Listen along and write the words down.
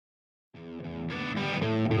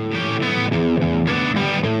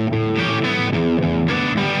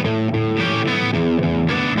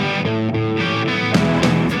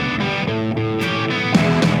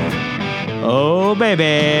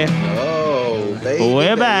baby. Oh, baby.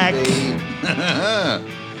 We're back.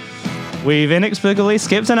 We've inexplicably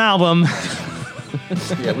skipped an album.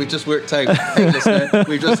 Yeah, we've just worked out. Hey, listener,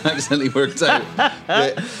 we've just accidentally worked out.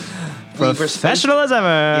 Professional as ever.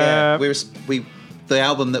 Yeah, the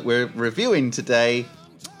album that we're reviewing today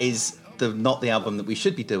is not the album that we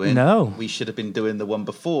should be doing. No. We should have been doing the one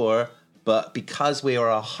before, but because we are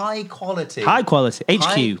a high quality HQ.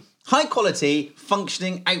 High quality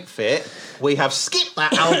functioning outfit, we have skipped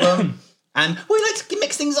that album. And we like to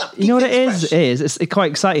mix things up. You know what it is? It's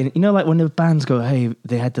quite exciting. You know, like when the bands go, hey,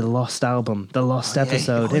 they had the lost album, the lost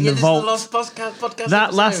episode in the vault. This is the lost podcast that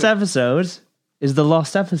episode. last episode is the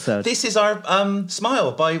lost episode. This is our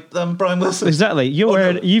Smile by Brian Wilson. Exactly.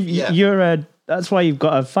 That's why you've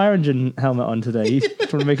got a fire engine helmet on today. You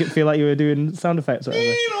trying to make it feel like you were doing sound effects or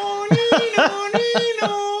whatever.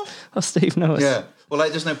 Oh, Steve knows. Yeah. Well,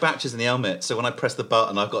 like, there's no batches in the helmet, so when I press the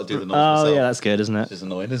button, I've got to do the noise myself. Oh, yeah, that's good, isn't it? Which is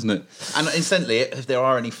annoying, isn't it? And incidentally, if there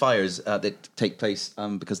are any fires that take place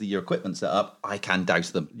because of your equipment set up, I can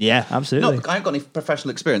douse them. Yeah, absolutely. No, I haven't got any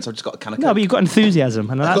professional experience. I've just got a can of Coke. No, but you've got enthusiasm,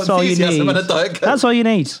 and that's all you need. And a Diet Coke. That's all you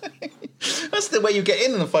need. That's the way you get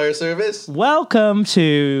in the fire service. Welcome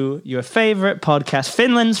to your favourite podcast,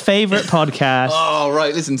 Finland's favourite podcast. Oh,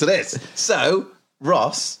 right, listen to this. So,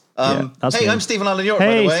 Ross... hey, me. I'm Stephen Allen York, by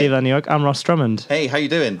the way. Hey, Stephen Allen York. I'm Ross Drummond. Hey, how you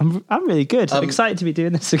doing? I'm really good. I'm excited to be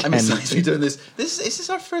doing this again. I'm excited to be doing this. This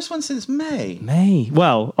is our first one since May. May.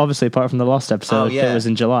 Well, obviously, apart from the last episode that was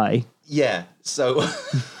in July. Yeah, so...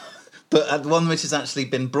 but one which has actually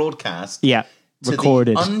been broadcast... Yeah, to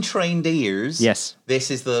recorded. the untrained ears. Yes.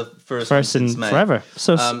 This is the first one since May. Forever.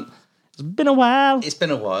 So it's been a while. It's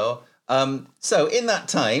been a while. So in that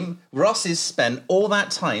time, Ross has spent all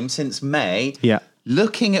that time since May... Yeah.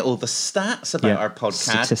 Looking at all the stats about our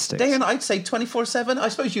podcast, statistics. day and I'd say 24/7. I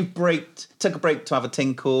suppose you took a break to have a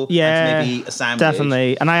tinkle, yeah, and to maybe a sandwich.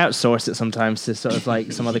 Definitely. And I outsource it sometimes to sort of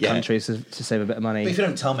like some other countries to save a bit of money. But if you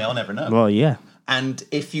don't tell me, I'll never know. Well, yeah. And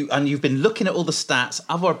you've been looking at all the stats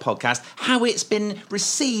of our podcast, how it's been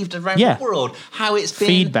received around the world, how it's been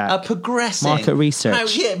feedback, progressing, market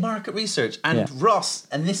research, market research. And Ross,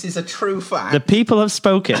 and this is a true fact, the people have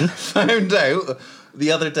spoken. Found out the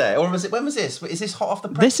other day, or was it? When was this? Is this hot off the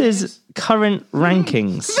press? This is current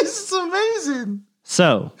rankings. This is amazing.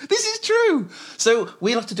 So this is true. So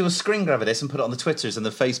we'll have to do a screen grab of this and put it on the Twitters and the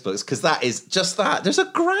Facebooks because that is just that. There's a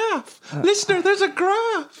graph, listener. There's a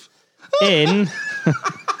graph. I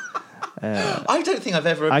don't think I've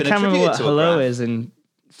ever been I can't remember what to hello a graph. is in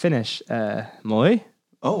Finnish. Moi?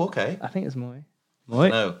 Oh, okay. I think it's moi. Moi?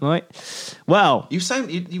 No. Moi. Well, you said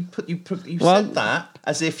that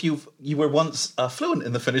as if you were once fluent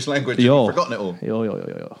in the Finnish language and you've forgotten it all.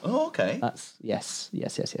 Yo. Oh, okay. That's yes.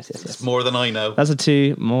 It's more than I know. That's a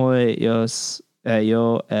two. Moi, jos,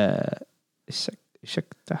 yo,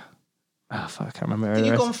 shakta. Oh, fuck, I can't remember. Did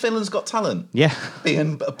you go on Finland's Got Talent? Yeah.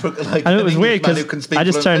 Being like, I know it was weird because I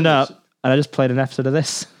just turned Finnish. up and I just played an episode of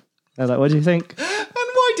this. I was like, what do you think? And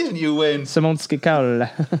why didn't you win? Simonski Kalle.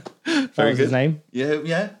 That was his name.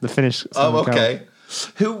 Yeah. The Finnish. Oh, okay.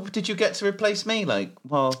 Who did you get to replace me? Like,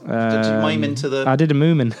 well, did you mime into the... I did a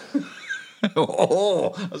Moomin.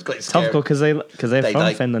 Oh, I was quite scared. Topical because they're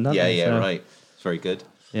from Finland, aren't they? Yeah, right. It's very good.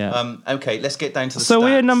 Yeah. Okay, let's get down to the So stats.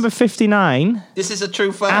 we're number 59. This is a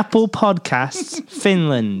true fact. Apple Podcasts,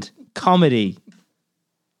 Finland, comedy.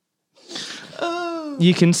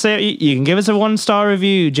 You can give us a 1-star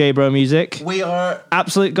review, J-Bro Music. We are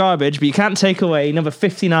absolute garbage, but you can't take away number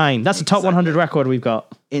 59. That's a top 100 record we've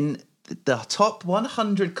got. In the top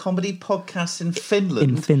 100 comedy podcasts in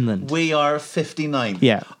Finland. We are 59th.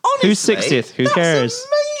 Yeah. Honestly, who's 60th? Who cares?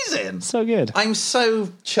 That's amazing. So good. I'm so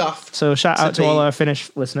chuffed. So shout out to all our Finnish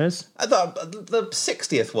listeners. The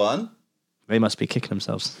 60th one. They must be kicking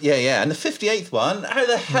themselves. Yeah. And the 58th one. How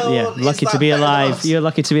the hell is lucky that to be better than alive. us? You're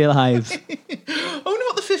lucky to be alive. I wonder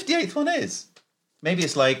what the 58th one is. Maybe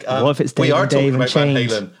it's like what if it's Dave we are and Dave talking and about Van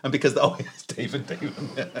Chains? Halen, and because it's Dave and Dave.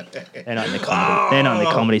 They're not in the comedy. They're not in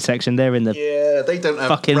the comedy section. They're in the they don't have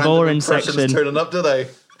fucking random boring impressions section. turning up, do they?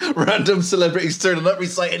 Random celebrities turning up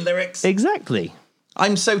reciting lyrics. Exactly.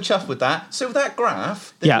 I'm so chuffed with that. So that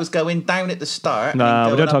graph that was going down at the start. No,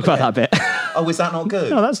 we don't talk about that bit. Oh, is that not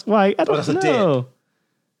good? No, that's why I don't that's a know.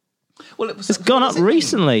 dip. Well, it's gone up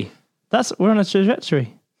recently. We're on a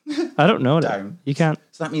trajectory. I don't know. Down. You can't.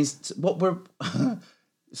 So that means what we're.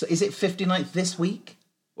 So is it 59th this week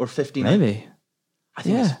or 59th? Maybe. I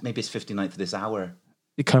think maybe it's 59th for this hour.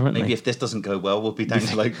 Currently. Maybe if this doesn't go well, we'll be down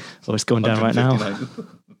to like. Oh, it's going down right now.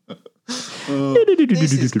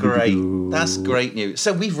 This is great. That's great news.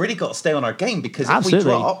 So we've really got to stay on our game because if we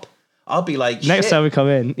drop, I'll be like, next time we come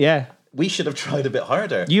in, we should have tried a bit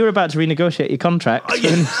harder. You were about to renegotiate your contract. Oh,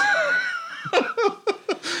 yeah.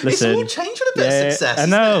 It's Listen, all changed with a bit of success. I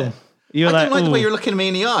know. Isn't it? You were I don't like the "Ooh." way you're looking at me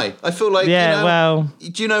in the eye. I feel like, Yeah, you know, well-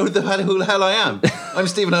 do you know who the hell I am? I'm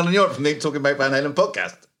Stephen Allen York from the Talking About Van Halen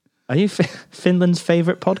podcast. Are you Finland's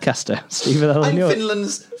favourite podcaster, Stephen Allen I'm York?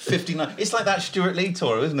 Finland's 59. It's like that Stuart Lee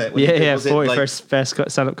tour, isn't it? When Yeah, he did- yeah, was it 41st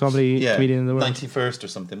best stand-up comedy comedian in the world. 91st or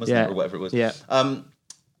something, wasn't Yeah. it? Or whatever it was. Yeah.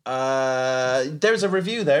 There's a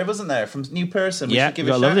review there, wasn't there, from New Person? We Yeah, should give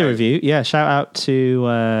got a a lovely shout out. review. Yeah, shout out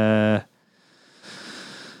to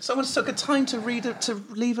Someone took a time to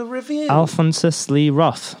leave a review. Alphonsus Lee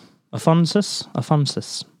Roth. Alphonsus.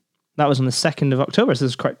 That was on the 2nd of October, so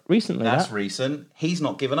this is quite recently. That's that. recent. He's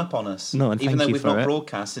not given up on us. No, and even thank though you we've for not it.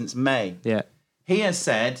 broadcast since May. Yeah. He has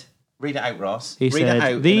said, read it out, Ross. He read it said,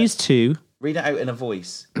 out. these two... Read it out in a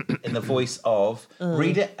voice. In the voice of...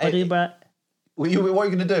 read it out. What are you What are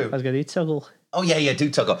you going to do? I was going to do toggle. Oh, yeah, do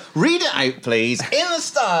toggle. Read it out, please, in the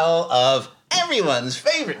style of everyone's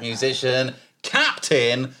favourite musician,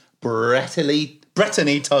 Captain Brittany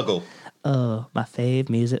Tuggle. Oh, my fave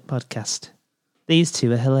music podcast. These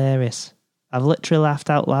two are hilarious. I've literally laughed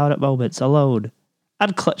out loud at moments alone.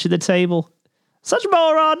 I'd clutch at the table. Such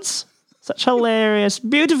morons! Such hilarious,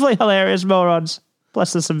 beautifully hilarious morons.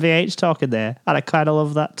 Plus there's some VH talk in there, and I kind of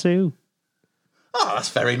love that too. Oh, that's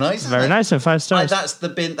very nice. Very nice, and 5 stars. That's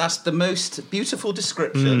the most beautiful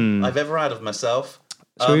description I've ever had of myself.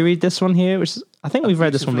 Shall we read this one here? I think we've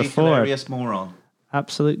read this one Beautifully before. Hilarious moron.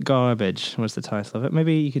 Absolute Garbage was the title of it.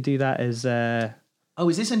 Maybe you could do that as... Oh,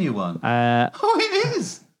 is this a new one? oh, it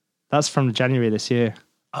is. that's from January this year.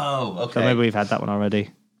 Oh, okay. So maybe we've had that one already.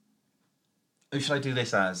 Who should I do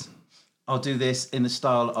this as? I'll do this in the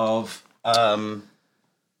style of...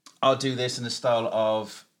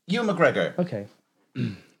 Ewan McGregor. Okay.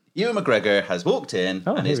 Ewan McGregor has walked in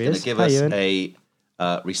and here is he going is. to give Hi, us Ewan. a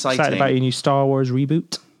reciting. Excited about your new Star Wars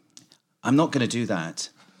reboot? I'm not going to do that.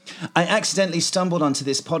 I accidentally stumbled onto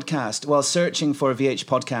this podcast while searching for VH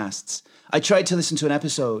podcasts. I tried to listen to an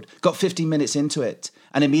episode, got 15 minutes into it,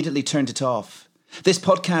 and immediately turned it off. This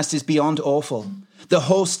podcast is beyond awful. The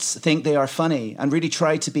hosts think they are funny and really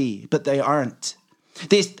try to be, but they aren't.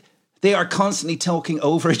 They are constantly talking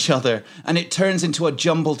over each other, and it turns into a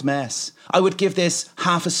jumbled mess. I would give this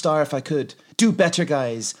half a star if I could. Do better,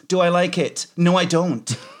 guys. Do I like it? No, I don't.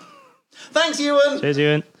 Thanks, Ewan. Cheers,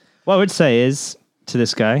 Ewan. What I would say is, to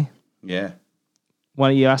this guy, Yeah. why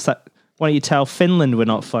don't you tell Finland we're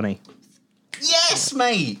not funny? Yes,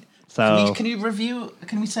 mate. So Can you review?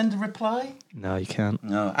 Can we send a reply? no, you can't.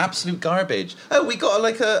 No, absolute garbage. Oh, we got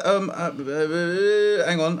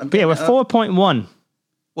hang on. But yeah, we're 4.1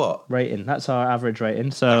 What? rating. That's our average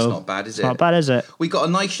rating. So That's not bad, is it? Not bad, is it? We got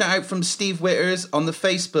a nice shout out from Steve Witters on the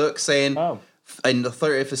Facebook saying, in the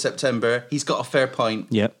 30th of September, he's got a fair point.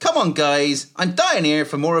 Yep. Come on, guys. I'm dying here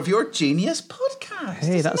for more of your genius podcast.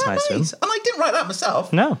 Hey, Isn't that's that nice of him. And I didn't write that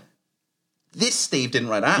myself. No. This Steve didn't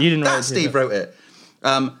write that. You didn't write that it, Steve did wrote it.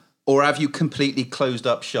 Or have you completely closed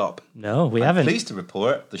up shop? No, we haven't. Pleased to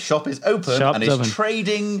report the shop is open Shop's and is open.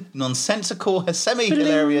 trading nonsensical,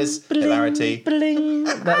 semi-hilarious hilarity. Bling.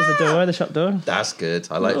 That was the door, the shop door. That's good.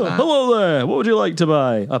 I like Oh, that. hello there. What would you like to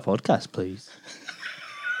buy? A podcast, please.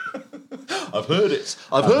 I've heard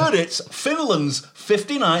it's Finland's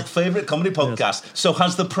 59th favourite comedy podcast. So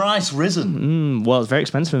has the price risen? Well, it's very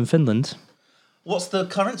expensive in Finland. What's the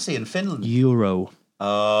currency in Finland? Euro.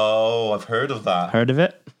 Oh, I've heard of that. Heard of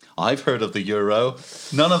it? I've heard of the euro.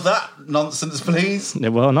 None of that nonsense, please.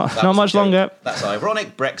 Well, not That was a much joke. longer. That's an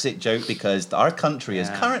ironic Brexit joke because our country is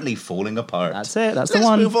currently falling apart. That's it. That's Let's the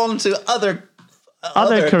one. move on to other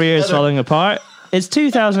Careers falling apart. It's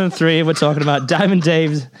 2003. We're talking about David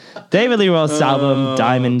Lee Roth's album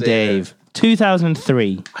Diamond dear. Dave.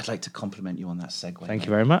 2003. I'd like to compliment you on that segue. Thank you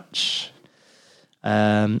very much.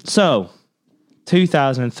 So,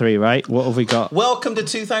 2003, right? What have we got? Welcome to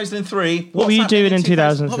 2003. What were you doing in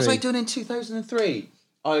 2003? What was I doing in 2003?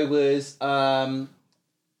 I was on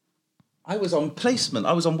placement.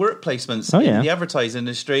 I was on work placements in the advertising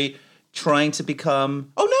industry, trying to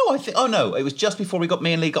become. Oh no! It was just before me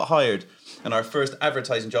and Lee got hired, and our first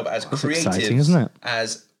advertising job as creatives, exciting, isn't it?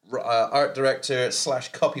 as art director /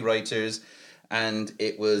 copywriters, and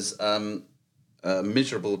it was a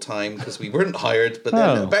miserable time because we weren't hired. But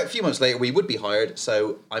then about a few months later, we would be hired.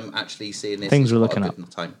 So I'm actually seeing this. Things as were quite looking a up.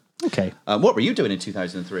 good time. Okay. What were you doing in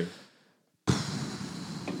 2003?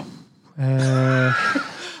 I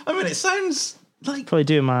mean, it sounds like. Probably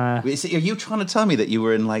doing my... Are you trying to tell me that you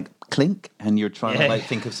were in like Clink and you're trying to like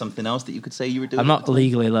think of something else that you could say you were doing? I'm not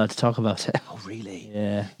legally allowed to talk about it. Oh, really?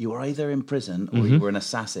 Yeah. You were either in prison or you were an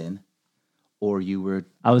assassin or you were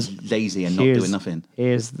I was lazy and not doing nothing.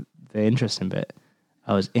 Here's the interesting bit.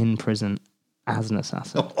 I was in prison as an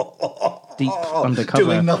assassin. Deep undercover.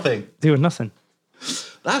 Doing nothing. Doing nothing.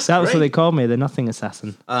 That That was what they called me, the nothing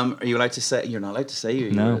assassin. Are you allowed to say? You're not allowed to say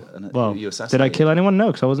you. No. Well, you did assassinated. I kill anyone? No,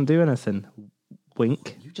 because I wasn't doing anything.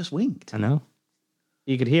 Wink. You just winked. I know.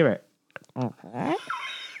 You could hear it.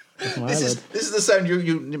 This is the sound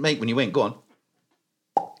you make when you wink. Go on.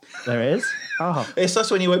 There it is. Oh. It's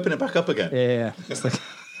just when you open it back up again. Yeah. It's like...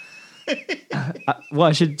 What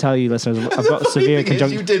I should tell you, listeners, I've got severe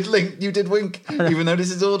conjunctivitis. You did wink, even though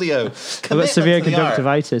this is audio. I've got severe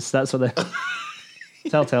conjunctivitis. That's what the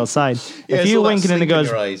telltale sign. If you're winking and it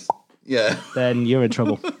goes, then you're in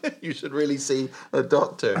trouble. You should really see a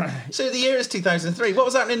doctor. So the year is 2003. What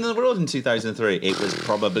was happening in the world in 2003? It was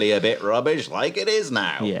probably a bit rubbish, like it is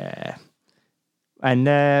now. Yeah. And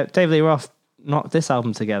David Lee Roth knocked this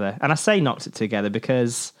album together. And I say knocked it together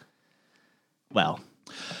because, well,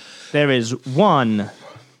 there is 1,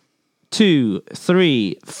 2,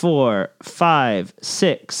 3, 4, 5,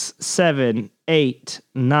 6, 7, 8,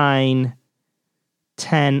 9,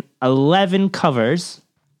 10, 11 covers.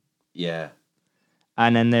 Yeah.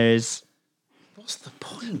 And then there's... What's the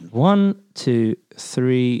point? 1, 2,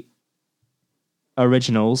 3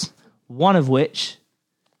 originals, one of which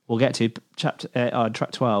we'll get to,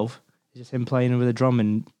 track 12, is just him playing with a drum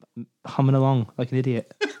and humming along like an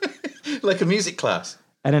idiot. Like a music class.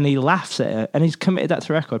 And then he laughs at it, and he's committed that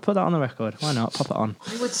to record. Put that on the record. Why not? Pop it on.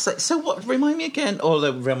 I would say. So what? Remind me again.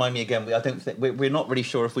 Although remind me again. I don't think we're not really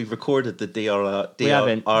sure if we've recorded the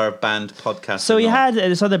DRR band podcast. So he had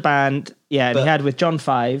this other band, and he had with John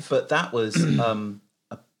 5. But that was.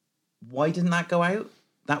 Why didn't that go out?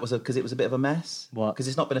 That was because it was a bit of a mess. What? Because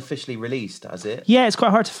it's not been officially released, has it? Yeah, it's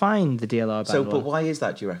quite hard to find the DLR band. So, but why is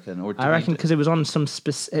that? Do you reckon? Or I reckon because it was on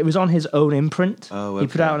it was on his own imprint. Oh, okay. He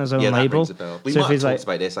put it out on his own label. That rings a bell. We might have talked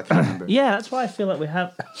about this. I can't remember. Yeah, that's why I feel like we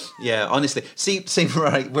have. Yeah, honestly. See,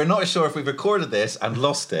 right. We're not sure if we've recorded this and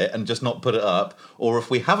lost it and just not put it up, or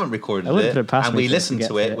if we haven't recorded it and we listened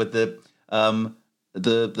to it with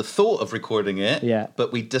the thought of recording it,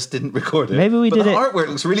 but we just didn't record it. Maybe we did the it. Artwork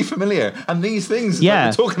looks really familiar, and these things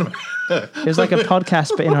Yeah. that we're talking about. It was like a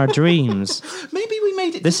podcast, but in our dreams. Maybe we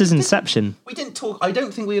made it. This is Inception. We didn't talk. I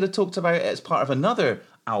don't think we would have talked about it as part of another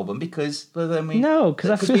album because then we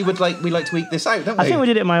because we like to eke this out, don't we? I think we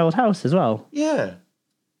did it in my old house as well. Yeah.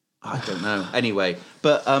 I don't know. Anyway,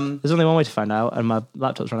 but there's only one way to find out, and my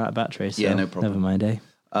laptop's run out of battery. So no problem. Never mind, eh?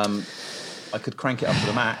 I could crank it up to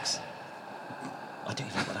the max. I don't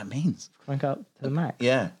even know what that means. Crank up to the max.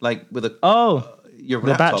 Yeah, like with a your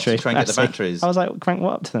the laptop battery. to try and get the batteries. I was like, crank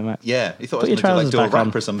what up to the max? Yeah, you thought Put I was going to do a rap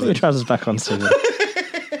on. or something. Put your trousers back on, Stephen.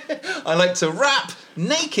 I like to rap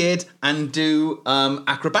naked and do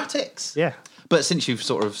acrobatics. Yeah. But since you've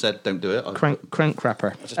sort of said don't do it, crank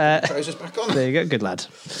crapper. Just put the trousers back on. There you go, good lad.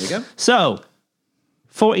 There you go. So,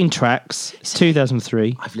 14 tracks. It's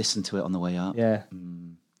 2003. I've listened to it on the way up. Yeah.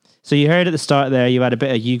 So you heard at the start there, you had a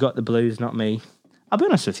bit of "You Got the Blues, Not Me." I'll be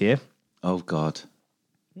honest with you. Oh God.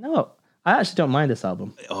 No, I actually don't mind this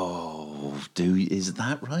album. Oh, is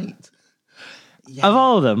that right? Yeah. Of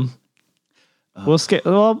all of them, we'll skip.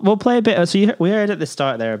 We'll play a bit. So we heard at the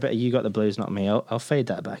start there a bit of "You Got the Blues, Not Me." I'll fade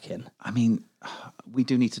that back in. I mean, we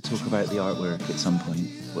do need to talk about the artwork at some point,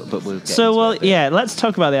 but we'll get so into it. Yeah. Let's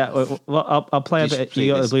talk about that. Well, I'll play a bit of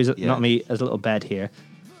 "You Got the Blues, Not Me" as a little bed here.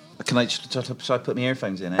 Can I? Should I put my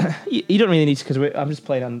earphones in it? You don't really need to because I'm just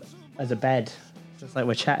playing on as a bed. Just like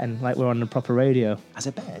we're chatting, like we're on the proper radio. As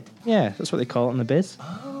a bed? Yeah, that's what they call it on the biz.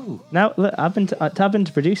 Oh. Now, look, I've been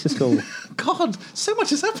to producer school. God, so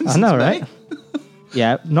much has happened I since know, May. right?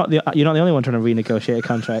 Yeah, you're not the only one trying to renegotiate a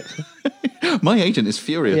contract. My agent is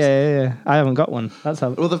furious. Yeah. I haven't got one. That's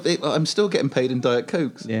how. Well, I'm still getting paid in Diet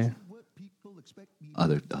Cokes. Yeah.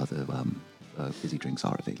 Other fizzy drinks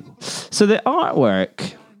are available. So the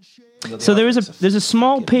artwork. So there's a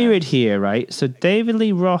small period here, right? So David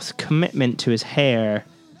Lee Roth's commitment to his hair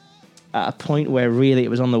at a point where really it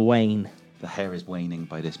was on the wane. The hair is waning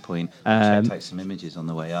by this point. I checked out some images on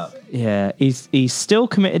the way up. Yeah, he's still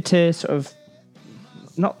committed to sort of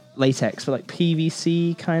not latex, but like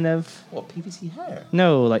PVC kind of. What, PVC hair?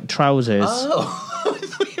 No, like trousers. Oh, I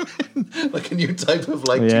thought you meant like a new type of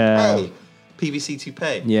toupee. PVC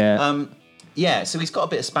toupee. Yeah. Yeah, so he's got a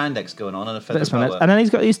bit of spandex going on and a feather boa. And then he's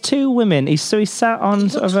got these two women. He sat on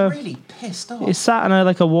sort of really pissed off. He sat on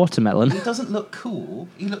like a watermelon. He doesn't look cool.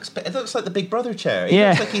 It looks like the Big Brother chair. He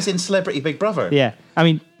looks like he's in Celebrity Big Brother. Yeah, I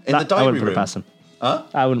mean, in the diary I wouldn't room. Put it past him. Huh?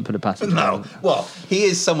 I wouldn't put it past him. No. Well, he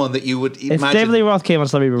is someone that you would imagine. If David Lee Roth came on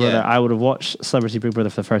Celebrity Big Brother, I would have watched Celebrity Big Brother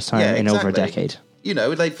for the first time in over a decade. You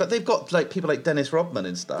know, they've got like people like Dennis Rodman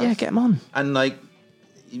and stuff. Yeah, get him on. And like,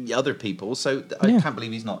 other people. So I can't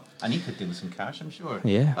believe he's not. And he could do with some cash, I'm sure.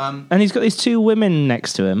 Yeah. And he's got these two women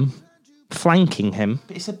next to him, flanking him.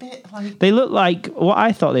 But it's a bit like... They look like, what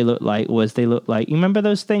I thought they looked like, you remember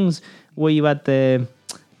those things where you had the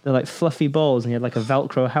like fluffy balls and you had like a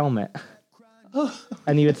Velcro helmet?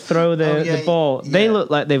 And you would throw the ball. They look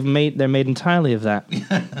like they're made entirely of that.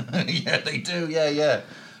 Yeah, they do. Yeah.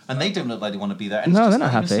 And they don't look like they want to be there. And no, it's just they're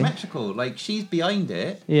not happy. Symmetrical. Like she's behind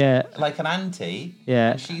it. Yeah. Like an auntie.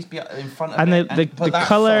 Yeah. And she's in front of and it. The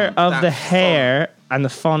colour of the hair and the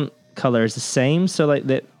font colour is the same. So like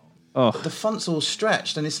the font's all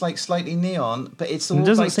stretched and it's like slightly neon, but it's all. It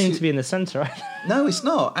doesn't like seem to be in the centre, right? No, it's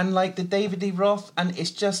not. And like the David Lee Roth, and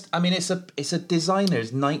it's just. I mean, it's a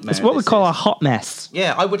designer's nightmare. It's what we call a hot mess.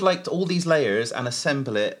 Yeah, I would like all these layers and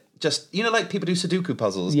assemble it. Just, like people do Sudoku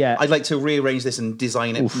puzzles. Yeah. I'd like to rearrange this and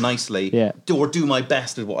design it nicely. Yeah. Or do my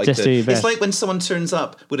best with what Just I do could. your best. It's like when someone turns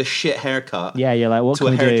up with a shit haircut. Yeah, you're like, what to can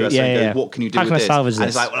a we do? hairdresser and Yeah. goes, what can you do How with can I this? salvage And this?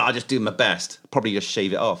 it's like, well, I'll just do my best. Probably just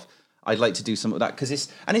shave it off. I'd like to do some of that because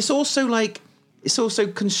it's also like, it's also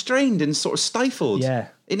constrained and sort of stifled. Yeah.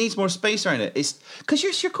 It needs more space around it. It's because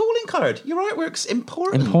it's your calling card. Your artwork's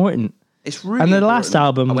important. It's really And the important. last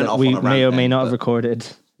album I went that off we on a may or rant may then, not have but recorded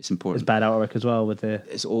it's important. is bad artwork as well.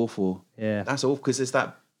 It's awful. Yeah. That's awful because there's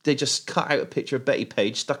that. They just cut out a picture of Betty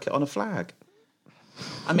Page, stuck it on a flag.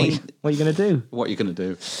 I mean, what are you going to do? What are you going to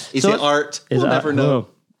do? Is it art? We'll never know. Oh,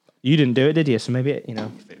 you didn't do it, did you? So maybe, I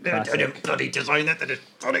didn't bloody design it. That is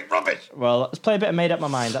bloody rubbish. Well, let's play a bit of Made Up My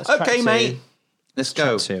Mind. That's okay, track mate. Two. Let's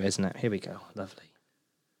go. Track 2, isn't it? Here we go. Lovely.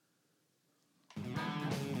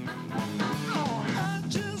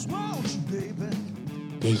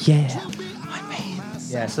 Yeah.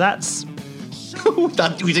 Yeah, so that's...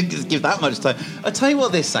 We didn't give that much time. I'll tell you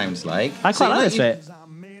what this sounds like. I quite like this bit.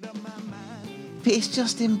 But it's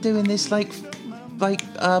just him doing this like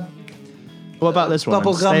What about this one?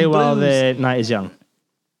 Bubblegum Stay While Blues. the Night Is Young.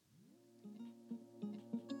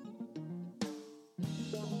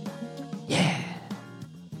 Yeah.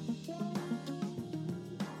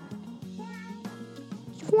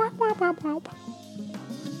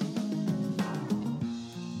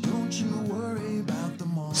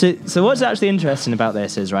 So what's actually interesting about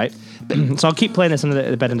this is, right? So I'll keep playing this under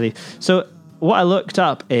the bed underneath. So what I looked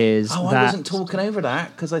up is that... I wasn't talking over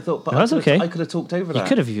that because I thought... But that's okay. I could have talked over that. You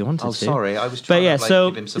could have if you wanted to. Oh, sorry. I was But trying yeah, to so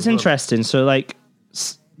give him some it's room. interesting. So like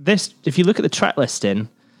this, if you look at the track listing,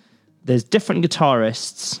 there's different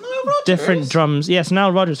guitarists, Nile Rodgers? different drums. Yes,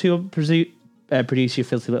 Nile Rodgers, who produced Your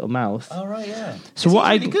Filthy Little Mouth. Oh, right, yeah. So Is what he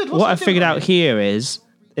I really good? What's what he I doing figured on out it? here is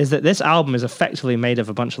that this album is effectively made of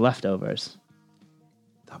a bunch of leftovers.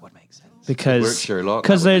 That would make sense. Because Works, Sherlock.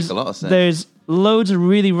 Because That would make a lot of sense. there's loads of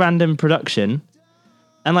really random production,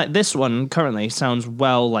 and like this one currently sounds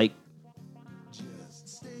like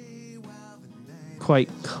quite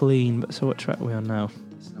clean. But so what track are we on now?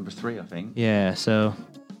 It's number 3, I think. Yeah, so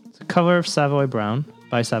it's a cover of Savoy Brown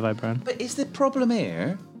by Savoy Brown. But is the problem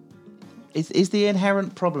here? Is the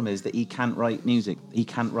inherent problem is that he can't write music? He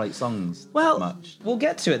can't write songs much. We'll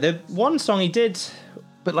get to it. The one song he did,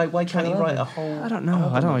 But like, why can't he write a whole? I don't know.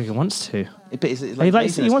 I don't think he wants to. But is it He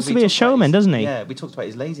laziness? wants to 'Cause we be a talked about showman, his- doesn't he? Yeah, we talked about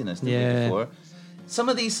his laziness didn't we, Yeah. before. Some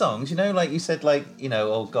of these songs, like you said,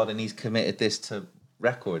 oh God, and he's committed this to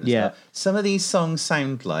record. And Yeah. stuff. Some of these songs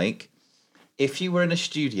sound like if you were in a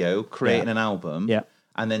studio creating an album, Yeah.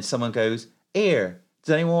 and then someone goes, "Here,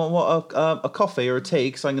 does anyone want a coffee or a tea?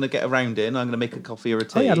 Because I'm going to get around in. I'm going to make a coffee or a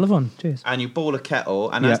tea." Oh yeah, I'd love one. Cheers. And you boil a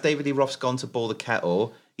kettle, and Yeah. as David Lee Roth's gone to boil the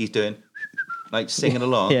kettle, he's doing like singing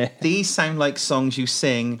along. Yeah. These sound like songs you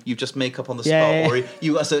sing, you just make up on the spot, Yeah. or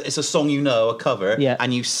it's a song a cover, Yeah.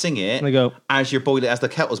 and you sing it And they go, as you're boiling, as the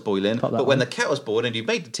kettle's boiling. Pop that But when one. the kettle's boiled and you've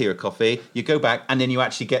made the tea or coffee, you go back and then you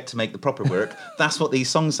actually get to make the proper work. That's what these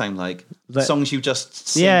songs sound like. That- Songs you just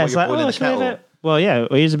sing Yeah, while it's you're like, boiling the should we have kettle. it? Well, yeah,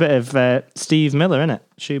 we use a bit of Steve Miller in it.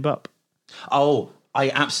 Shoe Bop. Oh, I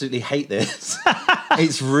absolutely hate this.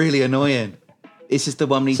 It's really annoying. This is the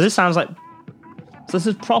one we. So this sounds like. So this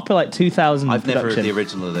is proper like 2000. I've never heard production. the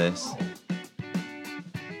original of this.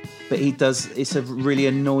 But he does. It's a really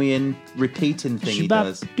annoying repeating thing he Shoo-bop,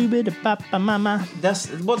 does. doo-ba-da-ba-ba-mama. That's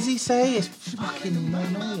what does he say? It's fucking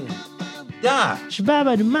annoying. Yeah,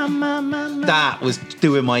 Shoo-ba-ba-da-ma-ma-ma-ma. that was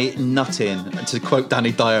doing my nutting. To quote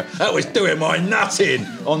Danny Dyer, that was doing my nutting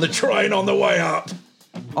on the train on the way up.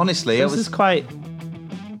 Honestly, it This was. is quite.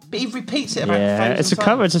 But he repeats it about Yeah, 1,000 it's a times.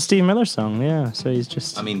 cover. It's a Steve Miller song. Yeah, so he's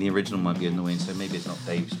just. I mean, the original might be annoying, so maybe it's not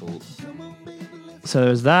Dave's fault. So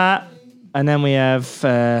there's that, and then we have.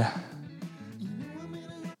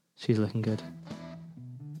 She's looking good.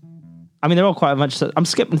 I mean, they're all quite much. I'm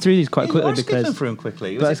skipping through these quite quickly skipping because. through them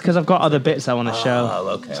quickly. But it's because I've got other bits I want to show. Oh,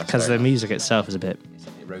 okay. that's Because fair the music itself is a bit.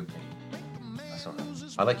 enough. ropey. That's all right.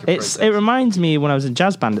 I like your It process. reminds me when I was in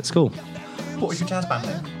jazz band at school. What was your jazz band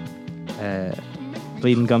name?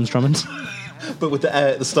 Bleeding Gums Drummond. But with the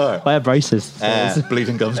at the start. I had braces. So it was-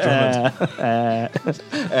 Bleeding Gums Drummond.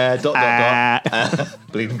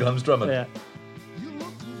 Bleeding Gums Drummond. yeah.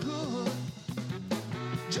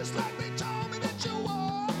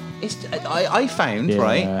 I found, Yeah.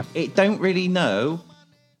 right, it don't really know.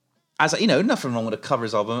 As you know, nothing wrong with a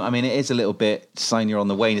covers album. I mean, it is a little bit sign you're on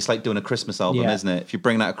the way. And it's like doing a Christmas album, Yeah. isn't it? If you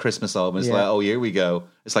bring out a Christmas album, it's Yeah. like, oh, here we go.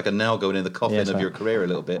 It's like a nail going in the coffin that's of right. your career a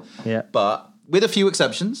little bit. Yeah. But with a few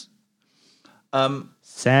exceptions.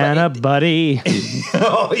 Santa buddy.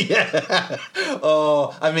 Oh, yeah.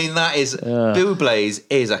 Oh, I mean, that is... Bublé's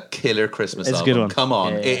is a killer Christmas It's a album. good one. Come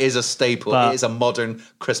on. Yeah, yeah. It is a staple. But- it is a modern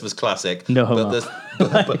Christmas classic. No But homo.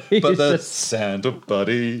 but It's the just- Santa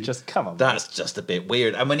buddy... Just come on. That's just a bit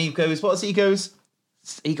weird. And when he goes, what's he goes?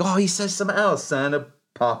 He says something else, Santa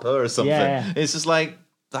Papa or something. Yeah. It's just like,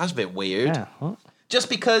 that's a bit weird. Yeah, what? Just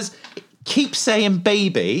because... Keep saying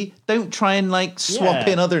baby. Don't try and like swap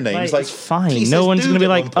Yeah. in other names. Like, it's fine. he No says one's going to dude be at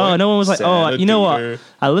like, one oh, point. no one was like, oh, Santa you know what? Duder.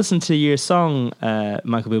 I listened to your song,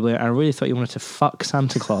 Michael Bublé, and I really thought you wanted to fuck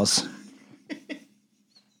Santa Claus.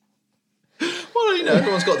 Well, you know,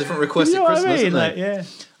 everyone's got different requests You know at what I Christmas, mean? haven't they? Like,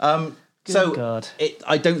 yeah. So God.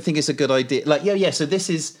 I don't think it's a good idea. Like, yeah. So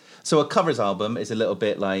this is a covers album is a little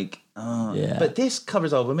bit like, Yeah. But this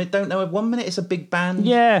covers album, it don't know. 1 minute it's a big band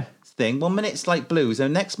Yeah. thing. 1 minute it's like blues,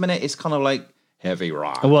 and next minute it's kind of like heavy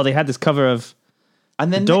rock. Well, they had this cover of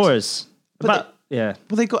And then Doors. but But, yeah.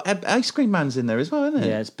 well, they got Ice Cream Man's in there as well, isn't it?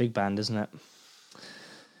 Yeah, it's big band, isn't it?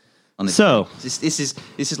 Honestly, So- this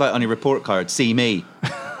is like on your report card. See me,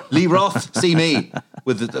 Lee Roth. See me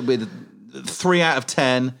with 3 out of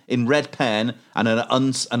 10 in red pen and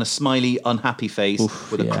a smiley unhappy face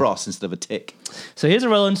with a yeah. cross instead of a tick. So here's a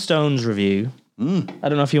Rolling Stones review. I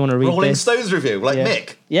don't know if you want to read Rolling this. Stones review, like Yeah.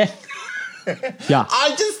 Mick. Yeah. Yeah.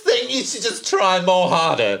 I just think you should just try more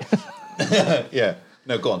harder. Yeah.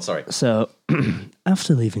 No, go on. Sorry. So,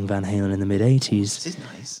 after leaving Van Halen in the mid-80s, This is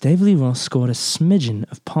nice. Dave Lee Roth scored a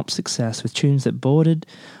smidgen of pop success with tunes that bordered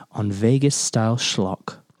on Vegas-style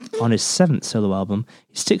schlock. On his 7th solo album,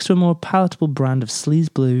 he sticks to a more palatable brand of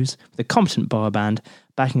sleaze blues with a competent bar band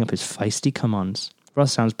backing up his feisty come-ons. Roth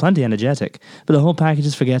sounds plenty energetic, but the whole package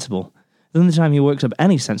is forgettable. The only time he works up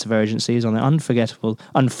any sense of urgency is on the unforgettable,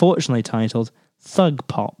 unfortunately titled Thug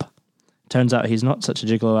Pop. Turns out he's not such a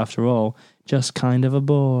gigolo after all, just kind of a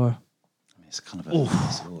bore. It's kind of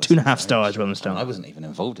 2.5 stars, Rolling Stone. I wasn't even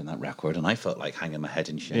involved in that record, and I felt like hanging my head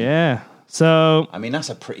in shame. Yeah. So, I mean, that's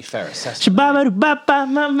a pretty fair assessment. well,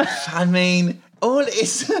 I mean, all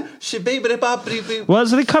it's shabibidi-babidi-boo.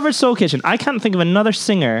 so they covered Soul Kitchen. I can't think of another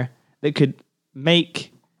singer that could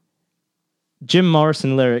make Jim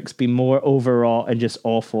Morrison lyrics be more overwrought and just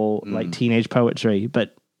awful, like teenage poetry.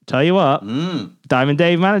 But tell you what, Diamond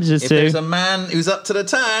Dave manages If to. there's a man who's up to the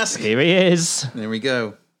task, Here he is. there we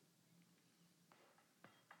go.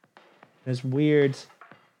 There's weird.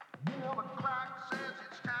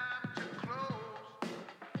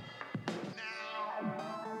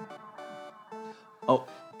 Oh,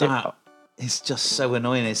 that is just so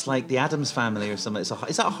annoying. It's like the Addams Family or something. Is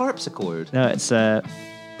that a harpsichord? No, it's fuck,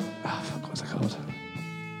 what's it called?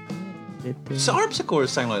 So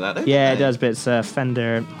harpsichords sound like that, don't Yeah, they? it does, but it's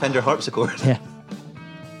Fender. Fender harpsichord. Yeah.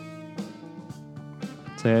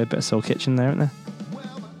 It's a bit of Soul Kitchen there, isn't there?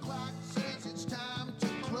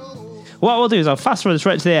 What we'll do is I'll fast forward this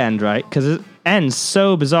right to the end, right? Because it ends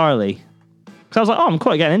so bizarrely. Because I was like, oh, I'm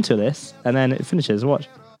quite getting into this. And then it finishes. Watch.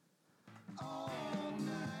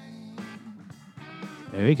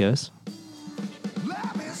 There he goes.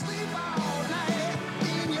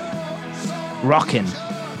 Rocking.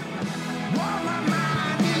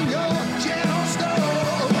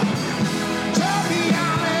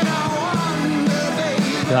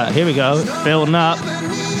 Right, here we go. Building up.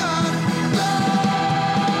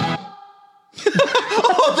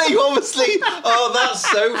 Oh, they obviously. Oh, that's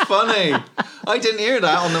so funny. I didn't hear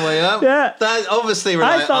that on the way up. Yeah. That obviously we're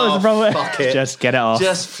I like, thought it was oh, a problem. fuck it. Just get it off.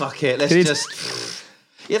 Just fuck it. Let's It's- just.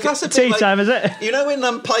 Yeah, that's a bit Tea like, time, is it? You know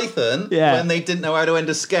in Python, Yeah. when they didn't know how to end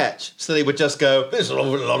a sketch, so they would just go, "This is a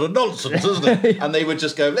lot of nonsense, isn't it?" And they would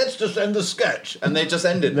just go, "Let's just end the sketch," and they just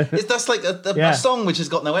ended. That's like Yeah. a song which has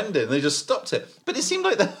got no ending. They just stopped it. But it seemed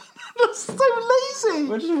like that's so lazy.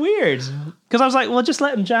 Which is weird. Because I was like, well, just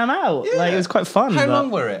let him jam out. Yeah. Like, it was quite fun. How but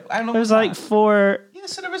long were it? How long It was like that? 4 Yeah,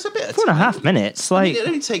 so there was a bit of 4.5 minutes. Like, it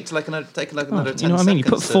only takes like another another 10 you know what I mean? You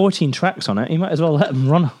put seconds to- 14 tracks on it, you might as well let them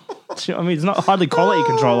run. Do you know what I mean? There's not hardly quality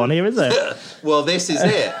control on here, is there? Well, this is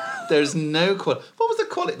it. There's no quality. What was the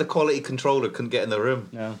quality? quality controller couldn't get in the room.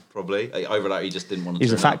 No. Probably. Either that or he just didn't want to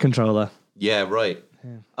He's a turn fat up. controller. Yeah, right.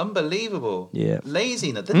 Unbelievable. Yeah.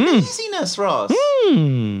 Laziness. The laziness, Ross.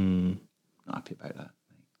 Hmm. Not happy about that.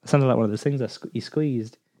 It sounded like one of those things that you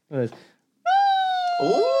squeezed. One of those,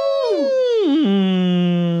 Ooh.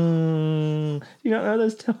 You don't know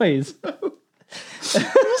those toys? What's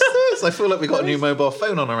this? I feel like we got a new mobile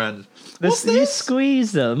phone on our hand. What's You this?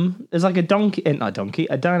 squeeze them. There's like a donkey, not a donkey,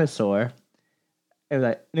 a dinosaur. It was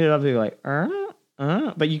like, it would be like,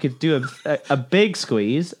 but you could do a big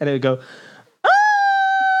squeeze and it would go,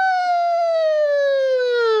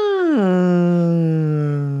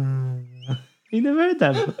 You never heard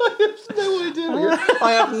them?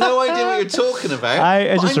 I have no idea what you're talking about.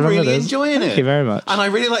 I just I'm remember really this. enjoying it. Thank you very much. And I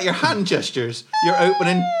really like your hand gestures. You're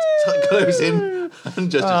opening, closing hand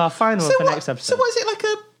gestures. Final one for next episode. So what is it, like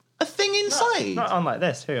a thing inside? Not on like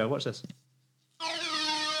this. Here, watch this.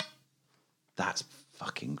 That's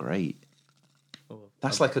fucking great.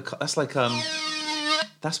 That's what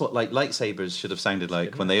like lightsabers should have sounded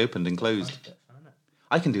like when they opened and closed.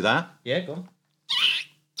 I can do that. Yeah, go on.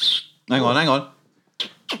 Hang on.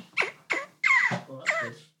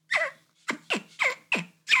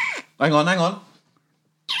 Hang on.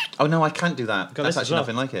 Oh no, I can't do that. Got That's this as actually well.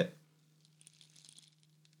 nothing like it.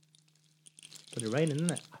 But it's raining,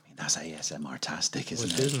 isn't it? I mean, that's ASMR-tastic, Well,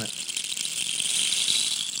 isn't it it? is, isn't it?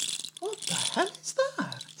 What the hell is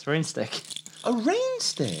that? It's a rain stick. A rain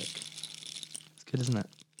stick? It's good, isn't it?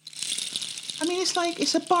 I mean, it's like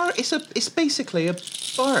it's a bark. It's basically a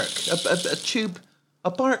bark, a tube,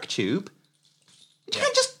 a bark tube. You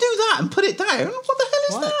can't just do that and put it down. What the hell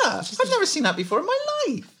is What? that? I've never seen that before in my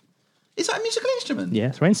life. Is that a musical instrument? Yeah,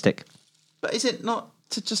 it's a rain stick. But is it not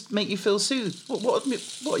to just make you feel soothed? What are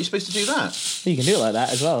you supposed to do that? You can do it like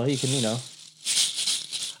that as well. You can,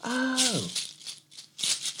 Oh,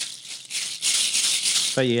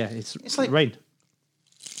 But yeah, it's like- rain.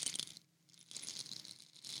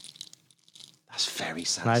 that's very Nice,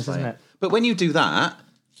 satisfying. isn't it? But when you do that,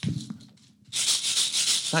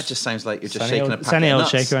 that just sounds like you're just It's any shaking old- a it's packet any of old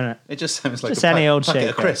nuts. shaker, innit? It just sounds like Just a any old packet shaker.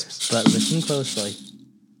 of crisps. But listen closely.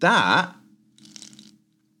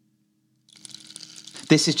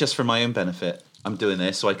 This is just for my own benefit. I'm doing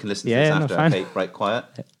this so I can listen to Yeah, this no, after. fine. Okay, right, quiet.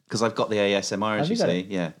 Because I've got the ASMR, as Have you you got say. it?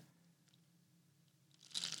 Yeah.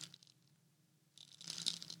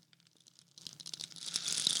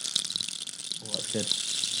 Oh, that's good.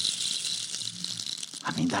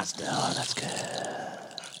 I mean, that's good.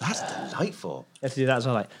 That's delightful. You have to do that as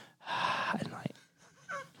well, like, at night.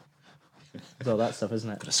 It's all that stuff, isn't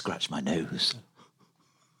it? Gotta scratch my nose.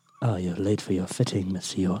 Oh, you're late for your fitting,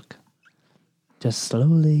 Mr. York. Just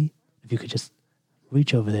slowly, if you could just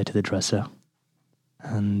reach over there to the dresser.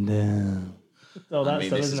 And, all that I mean,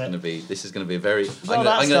 stuff, this is isn't going to it? be. This is going to be a very. all I'm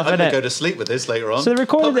that stuff, going to innit? go to sleep with this later on. So they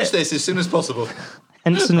recorded Publish it- this as soon as possible.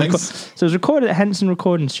 Henson Thanks. So it was recorded at Henson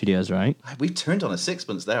Recording Studios, right? We turned on a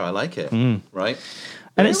sixpence there. I like it. Right.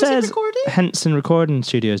 And Where it was says recorded? Henson Recording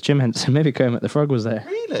Studios. Jim Henson. Maybe Kermit the Frog was there.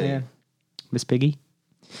 Really? Yeah. Miss Piggy.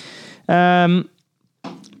 Do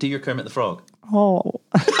your Kermit the Frog. Oh.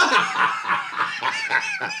 I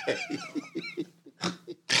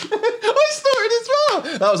snorted as well.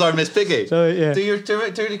 That was our Miss Piggy. So, yeah. Do your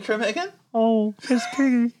Kermit again? Oh, Miss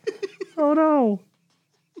Piggy. Oh, no.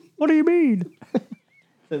 What do you mean?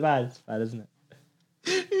 It's bad, isn't it?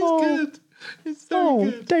 It's Oh. good. It's so Oh,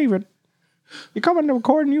 good. David. You coming to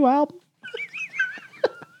record a new album?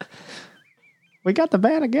 We got the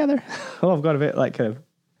band together. Oh, I've got a bit like kind of.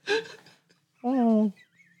 Oh,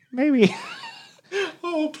 maybe.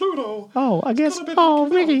 Oh, Pluto. Oh, I guess. got a bit Oh,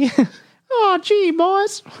 of Vicky. Oh, gee,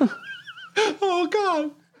 boys. Oh,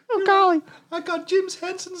 God. Oh, golly. I got Jim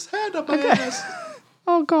Henson's hand up my ass.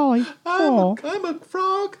 Oh, golly. Oh, I'm a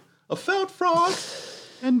frog, a felt frog,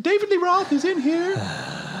 and David Lee Roth is in here.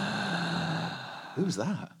 Who's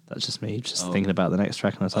that? that's just me just thinking about the next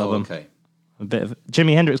track on this Oh, album. okay. A bit of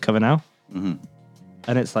Jimi Hendrix cover now. Mm-hmm.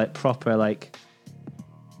 And it's like proper, like.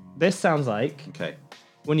 This sounds like Okay.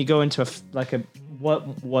 when you go into what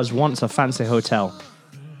was once a fancy hotel.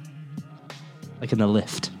 Like in the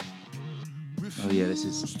lift. Oh yeah, this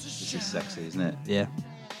is sexy, isn't it? Yeah.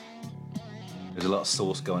 There's a lot of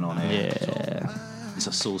sauce going on here. Yeah. It's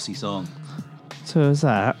a saucy song. So is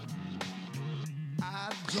that.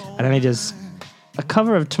 And then he does a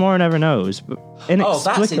cover of Tomorrow Never Knows, but inexplicably Oh,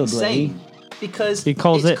 that's insane. Because he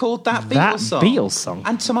calls it's it called That Beatles Song. Beatles Song.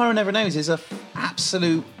 And Tomorrow Never Knows is a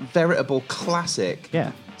absolute veritable classic.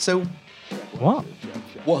 Yeah. So What?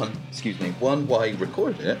 one, why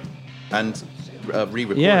record it and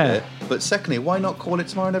re-record Yeah. it? But secondly, why not call it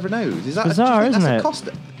Tomorrow Never Knows? Is that Bizarre, do you think isn't that's it?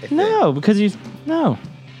 a cost? No, because no.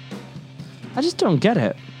 I just don't get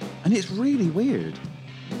it. And it's really weird.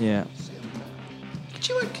 Yeah.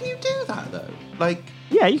 Can you do that though? Like,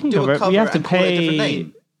 Yeah, you can do cover a it, cover but you have to and call it a different pay.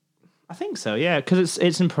 name? I think so, yeah, because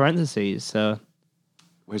it's in parentheses, so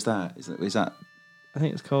Where's that? Is that? I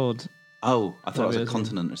think it's called. Oh, I thought it was a Isn't it?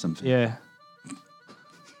 continent or something. Yeah.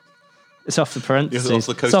 It's off the parentheses. Yeah, it's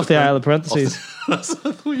off the coast it's off of the Parenth- Isle of parentheses. That's what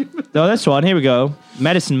I thought you meant. No, this one, here we go.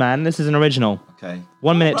 Medicine Man, this is an original. Okay.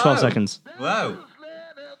 1 minute, 12 Wow. seconds. Wow.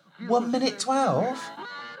 1 minute 12?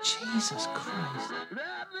 Jesus Christ.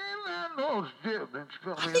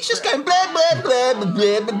 He's just going blah, blah, blah,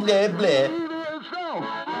 blah, blah, blah,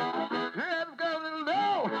 blah.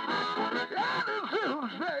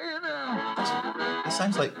 It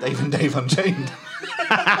sounds like Dave and Dave Unchained.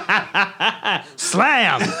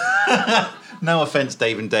 Slam! No offense,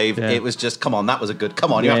 Dave and Dave. Yeah. It was just, come on, that was a good,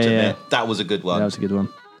 come on, you Yeah, have to yeah, admit, that was a good one. That was a good one.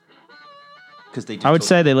 'Cause they do I would talk-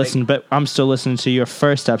 say they listened, but I'm still listening to your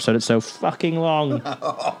first episode. It's so fucking long.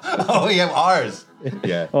 Oh, yeah, ours.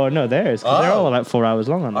 Yeah. Oh, no, theirs. 'Cause they're all about 4 hours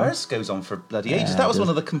long, aren't they? Ours goes on for bloody ages. Yeah, That it was one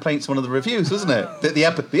does. of the complaints, one of the reviews, wasn't it? That the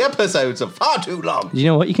episodes are far too long. You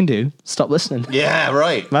know what you can do? Stop listening. Yeah,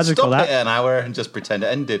 right. Magical, Stop that. it at an hour and just pretend it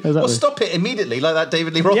ended. Exactly. Well, stop it immediately, like that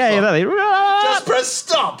David Lee Roth Yeah, song. exactly. Just press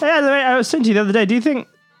stop. Yeah, I was saying to you the other day, do you think...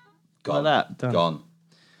 Gone. Like that, done. Gone.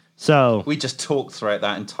 So, We just talked throughout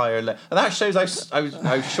that entire... and that shows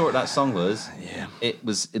how short that song was. yeah. It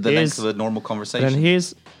was the Here's- length of a normal conversation. Then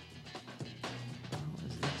here's...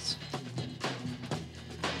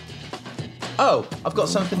 Oh, I've got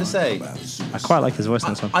something to say. I quite like his voice in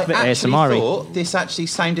this one. I A bit actually ASMR-y. thought this actually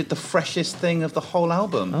sounded the freshest thing of the whole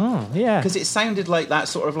album. Oh, yeah. Because it sounded like that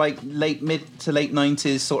sort of like mid to late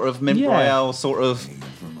 90s sort of Mint Yeah. Royale sort of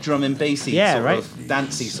drum and bassy Yeah, sort right. of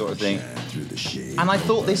dancey sort of thing. And I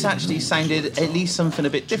thought this actually sounded at least something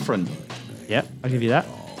a bit different. Yep, I'll give you that.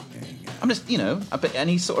 I'm just, a bit,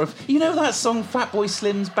 any sort of, that song Fatboy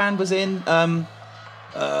Slim's band was in,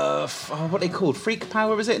 what they called, Freak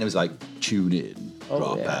Power, was it? And it was like, tune in,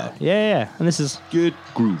 drop out, Yeah. And this is... get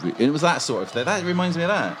groovy. And it was that sort of thing. That reminds me of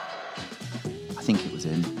that. I think it was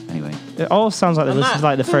in, anyway. It all sounds like they listened to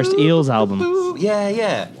like the first Eels album.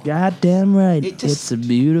 Yeah. Goddamn right. It just- It's a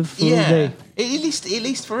beautiful Yeah. day. At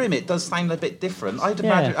least for him, it does sound a bit different. I'd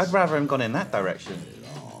Yeah. rather him gone in that direction.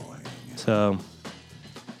 So,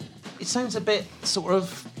 It sounds a bit sort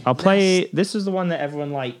of. I'll play... This is the one that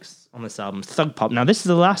everyone likes on this album, Thug Pop. Now, this is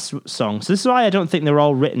the last song. So this is why I don't think they were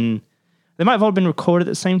all written... They might have all been recorded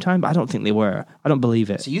at the same time, but I don't think they were. I don't believe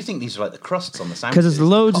it. So you think these are like the crusts on the sound? Because there's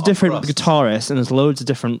loads of different crusts. guitarists and there's loads of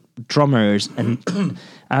different drummers, and and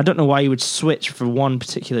I don't know why you would switch for one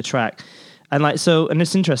particular track. And and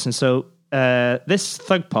it's interesting. So this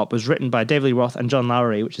Thug Pop was written by David Lee Roth and John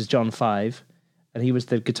Lowry, which is John 5, and he was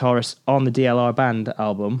the guitarist on the DLR Band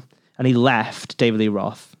album, and he left David Lee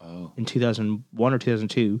Roth in 2001 or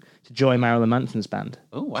 2002 to join Marilyn Manson's band.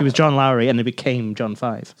 Oh, wow. He was John Lowry, and he became John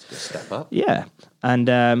 5. Step up. Yeah, and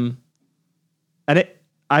I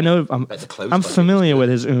know Bet the clothes I'm budget familiar with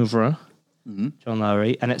his oeuvre, John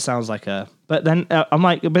Lowry, and it sounds like a. But then I'm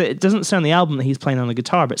like, but it doesn't sound the album that he's playing on the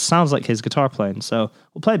guitar, but it sounds like his guitar playing. So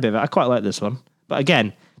we'll play a bit of it. I quite like this one, but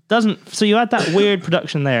again, doesn't. So you had that weird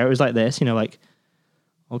production there. It was like this, like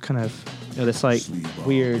all kind of this like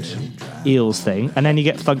weird Eels thing, and then you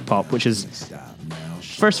get Thug Pop, which is.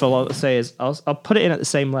 First of all, what I'll say is I'll put it in at the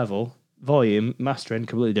same level, volume, mastering,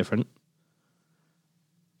 completely different.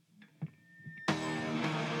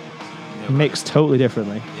 Mixed totally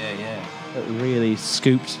differently. Yeah. It really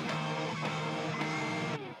scooped.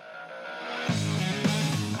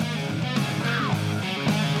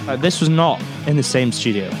 This was not in the same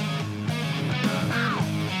studio.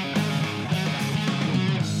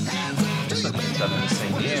 Just like it's done in the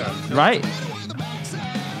same year. Right?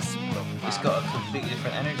 It's got a completely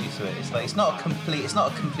different energy to it. It's like it's not a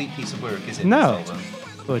complete piece of work, is it? No. This album?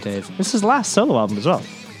 Poor Dave. This is his last solo album as well.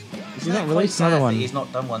 Isn't not that quite released sad another that one. He's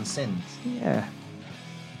not done one since. Yeah.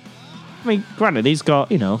 I mean, granted, he's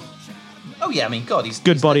got, Oh yeah, I mean, God, he's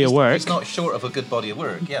Good body of work. He's not short of a good body of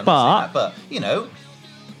work. Yeah, I'm But- not saying that, but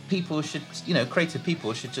people should, creative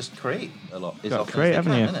people should just create a lot. As Gotta often create, as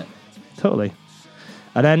they haven't can, you? Totally.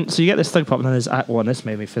 And then, so you get this Thug Pop, and then there's Act 1. This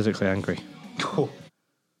made me physically angry. innit?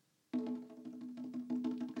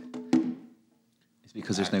 It's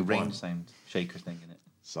because there's no range sound shaker thing in it.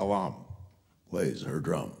 Salam plays her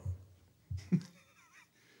drum.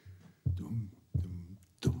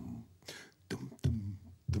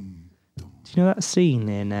 Do you know that scene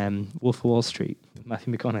in Wolf of Wall Street with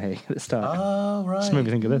Matthew McConaughey at the start? Oh right. Just made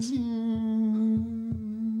me think of this.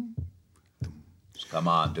 Come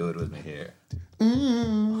on, do it with me here,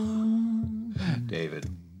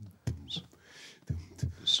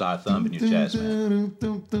 start thumping your chest, man.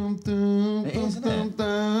 It is, isn't it?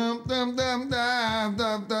 My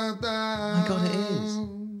God, it is.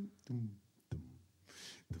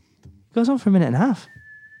 It goes on for a minute and a half.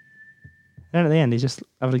 And then at the end, he's just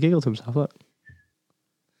having a giggle to himself. Look.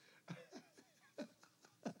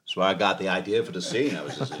 So I got the idea for the scene. I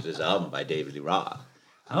was listening to this album by David Lee Roth.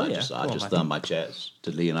 Oh, I yeah. just Go on, thumbed Matthew. my chest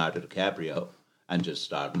to Leonardo DiCaprio and just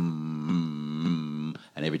start.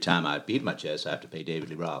 And every time I beat my chest, I have to pay David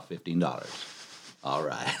Lee Roth $15. All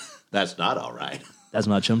right. That's not all right. That's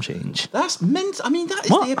not chump change. That's meant. I mean, that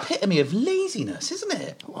is What? the epitome of laziness, isn't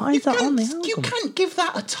it? Why is that on the You album? can't give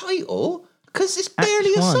that a title because it's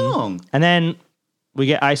barely a Act one. song. And then we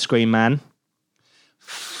get Ice Cream Man.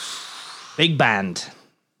 Big band.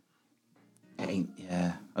 It ain't.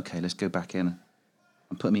 Yeah. Okay, let's go back in.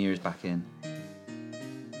 I'm putting my ears back in.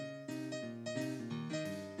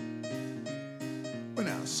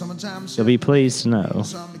 You'll be pleased to know.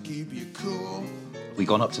 We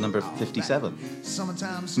gone up to number 57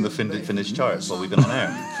 from the finished charts while we've been on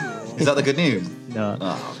air. Is that the good news? No.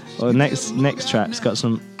 Oh, Well, next track's got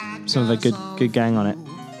some of a good gang on it.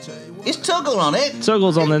 is Tuggle on it?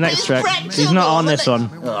 Tuggle's on the next track. He's not on this one.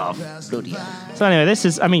 Oh, bloody hell. So anyway, this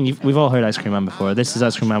is. I mean, we've all heard Ice Cream Man before. This is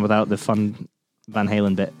Ice Cream Man without the fun Van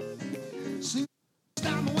Halen bit.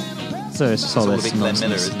 So it's just all all a this bit Glenn Miller,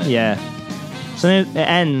 nonsense. isn't it? Yeah. So it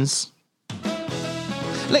ends.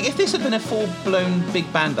 Like, if this had been a full-blown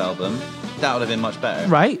big band album, that would have been much better.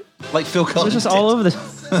 Right. Like Phil It was Collins just did. all over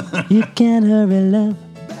the. You can't hurry love.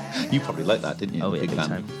 You probably liked that, didn't you? Oh, yeah, big band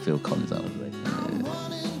time. Phil Collins album.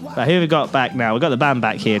 Right, who have we got back now? We've got the band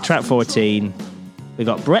back here. Track 14. We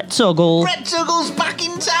got Brett Tuggle. Brett Tuggle's back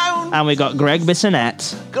in town. And we got Greg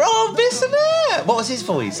Bissonette. Oh, Bissonette. What was his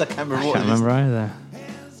voice? I can't remember what Can't his- remember either.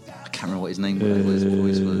 I can't remember what his name was. What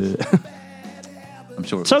his voice was. I'm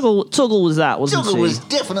sure it was. Tuggle was that, wasn't Tuggle he? was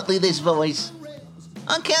definitely this voice.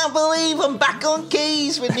 I can't believe I'm back on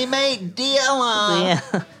keys with me mate DLR.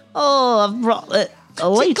 Yeah. Oh, I've brought the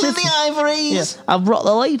Tickling latest. the ivories. Yeah, I've brought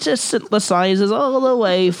the latest synthesizers all the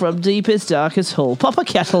way from deepest, darkest hole. Pop a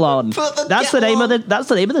kettle on. Put the That's the kettle name of on. the. That's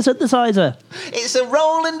the name of the synthesizer. It's a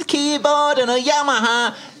Roland keyboard and a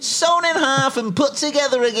Yamaha sewn in half and put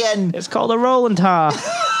together again. It's called a Roland Har.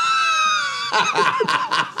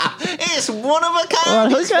 It's one of a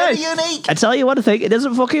kind. Well, It's okay. very unique. I tell you what, I think it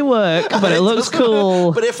doesn't fucking work, but it looks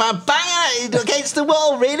cool. But if I bang it against the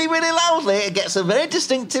wall really, really loudly, it gets a very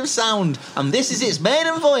distinctive sound. And this is its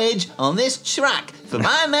maiden voyage on this track for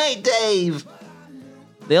my mate Dave.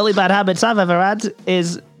 The only bad habits I've ever had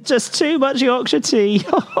is just too much Yorkshire tea.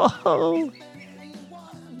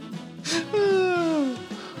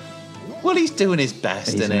 Well, he's doing his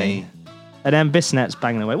best, He's isn't he? me. And then Bissonette's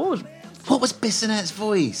banging away. What was Bissonette's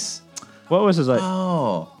voice? What was his like?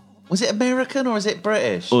 Oh, was it American or is it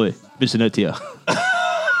British? Oi, Bissonette here.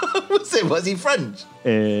 Was he French?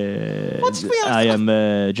 What's we I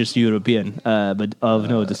am just European, but of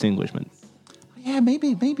no distinguishment. Yeah,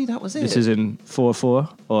 maybe that was it. This is in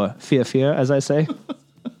 4-4, or fear, as I say.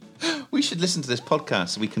 We should listen to this podcast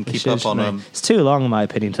so we can keep Should, up on shouldn't I? It's too long, in my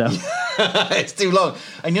opinion, Tom. It's too long.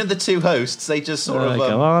 And you know the two hosts, they just sort of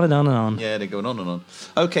Go on and on and on. yeah, they're going on and on.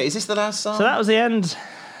 Okay, is this the last song? So that was the end.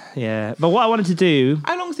 Yeah, but what I wanted to do,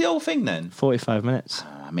 How long's the whole thing then? 45 minutes.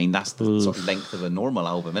 I mean, that's the sort of length of a normal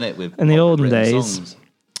album, isn't it? With In the longer olden written days. songs.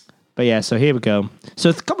 But yeah, so here we go. So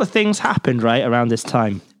a couple of things happened right around this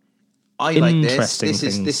time. I like this.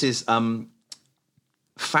 Interesting This is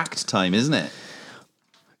fact time, isn't it?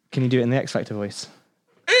 Can you do it in the X Factor voice?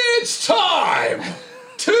 It's time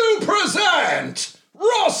to present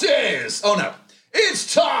Ross's. Oh no,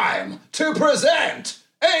 it's time to present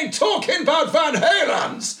Ain't Talking About Van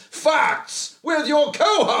Halen's Facts with your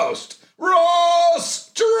co-host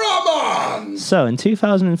Ross Drummond. So in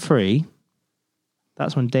 2003,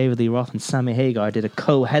 that's when David Lee Roth and Sammy Hagar did a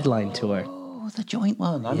co-headline tour. Oh, the joint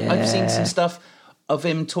one. I've seen some stuff of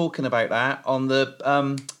him talking about that on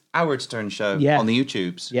the Howard Stern show Yeah. on the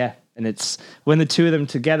YouTubes. Yeah, and it's when the two of them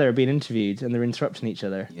together are being interviewed and they're interrupting each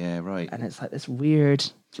other. Yeah, right. And it's like this weird...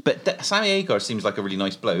 But Sammy Hagar seems like a really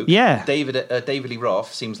nice bloke. Yeah. David Lee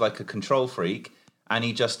Roth seems like a control freak, and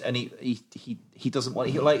he doesn't want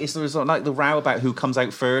it's there's like the row about who comes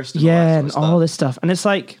out first. And all that Yeah, sort and of stuff. all this stuff. And it's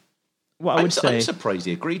like, what I would say... I'm surprised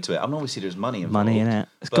he agreed to it. I mean, obviously there's money involved. Money in it.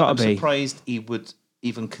 It's but gotta I'm be. surprised he would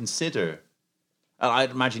even consider.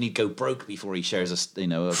 I'd imagine he'd go broke before he shares a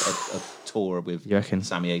tour with You reckon?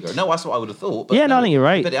 Sammy Hagar. No, that's what I would have thought. But Yeah, no, I think you're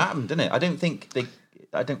right. But it happened, didn't it? I don't think they.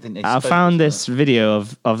 I found this video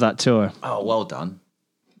of that tour. Oh, well done.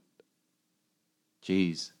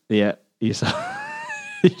 Jeez. Yeah, you saw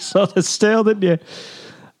you saw the still, didn't you?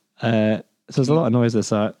 So there's a lot of noise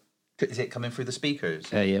this art. Is it coming through the speakers?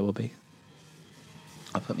 Yeah, it will be.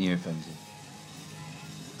 I'll put my earphones in.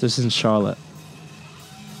 This is in Charlotte.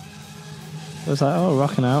 I was like, oh,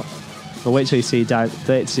 rocking out. But wait till you see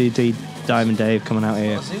Diamond Dave coming out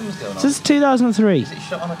here. What zoom's going on? This is 2003. Is it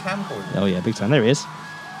shot on a camcorder? Oh yeah, big time. There he is.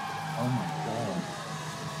 Oh my god.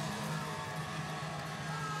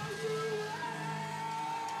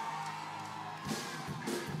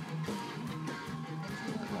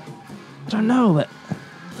 I don't know, but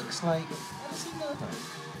Looks like. How does he know that?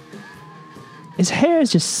 his hair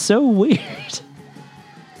is just so weird.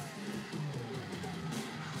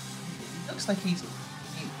 Looks like he's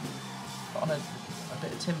got on a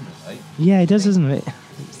bit of timber, right? Yeah, he does, isn't it?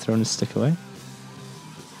 He's throwing his stick away.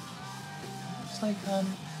 Looks like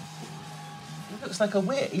he looks like a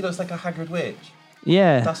witch. He looks like a haggard witch.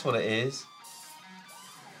 Yeah. That's what it is.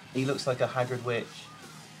 He looks like a haggard witch.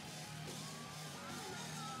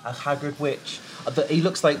 A haggard witch. He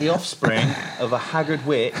looks like the offspring of a haggard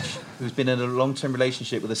witch who's been in a long-term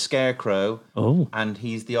relationship with a scarecrow. Oh, And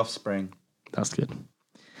he's the offspring that's good.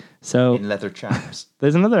 So in leather chaps.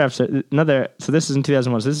 there's another episode. So this is in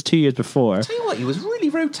 2001. So this is 2 years before. Tell you what, he was really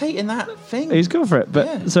rotating that thing. He's going for it. But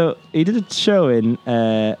Yeah. so he did a show in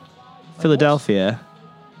Philadelphia,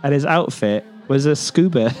 and his outfit was a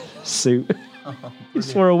scuba suit. He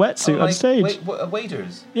just wore a wetsuit on stage.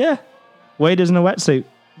 Waders. Yeah, waders in a wetsuit.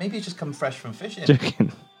 Maybe he's just come fresh from fishing.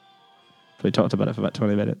 Joking. We talked about it for about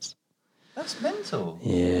 20 minutes. That's mental.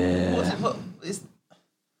 Yeah. What is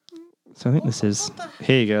So I think this is.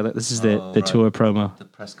 Here you go. This is the right. tour promo. the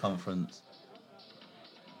press conference?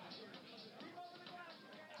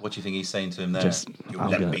 What do you think he's saying to him there? Just You I'll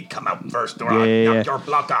let get me it. come out first, or Yeah, I'll yeah. knock your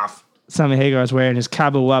block off. Sammy Hagar's wearing his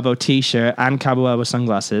Cabo Wabo t-shirt and Cabo Wabo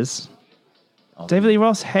sunglasses. David Lee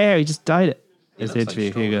Roth's hair, he just dyed it. Here's the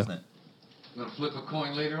interview. Here you go. We're gonna flip a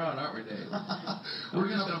coin later on, aren't we, Dave? We're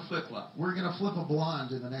just gonna flip one. We're gonna flip a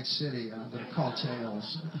blonde in the next city. I'm gonna call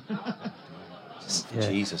Tails. Yeah.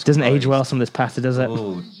 Jesus Doesn't age Christ. well some of this pasta, does it?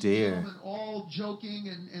 Oh dear. Gentlemen, all joking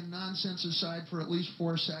and nonsense aside for at least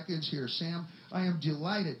 4 seconds here. Sam, I am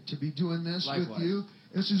delighted to be doing this with Likewise. you.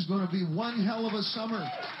 This is going to be one hell of a summer.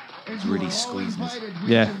 And you really are all squeezing us. invited.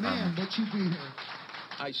 We Yeah. demand that you be here.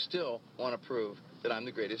 I still want to prove that I'm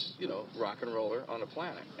the greatest, rock and roller on the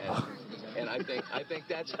planet. And I think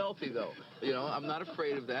that's healthy, though. I'm not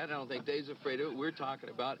afraid of that. I don't think Dave's afraid of it. We're talking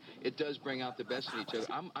about it does bring out the best in each other.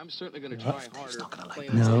 I'm certainly going to try harder.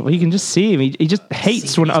 playing the No, same well, you can just see him. He just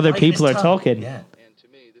hates when other people are talking. Yeah. And to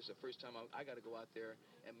me, this is the first time I got to go out there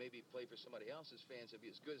and maybe play for somebody else's fans and be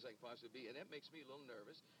as good as I can possibly be. And that makes me a little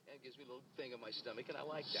nervous and gives me a little thing in my stomach, and I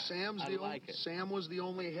like that. Sam was the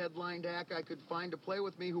only headlined act I could find to play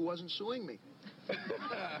with me who wasn't suing me. I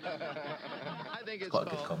think it's Quite a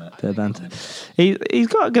good called- comment. Bit of banter. He's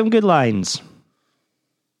got some good lines.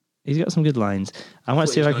 He's got some good lines. I want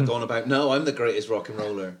to see if I can. Go on about. No, I'm the greatest rock and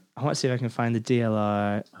roller. I want to see if I can find the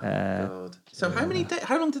DLR. God. So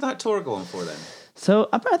how long did that tour go on for then? So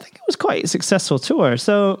I think it was quite a successful tour.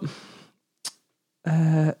 So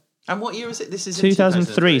And what year is it? This is in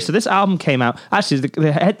 2003. So this album came out. Actually,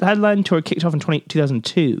 the headline tour kicked off in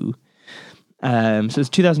 2002. So it's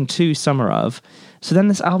 2002 summer of. So then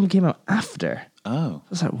this album came out after. Oh. I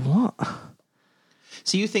was like, what?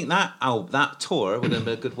 So you think that tour would have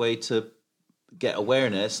been a good way to get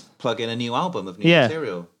awareness, plug in a new album of new Yeah.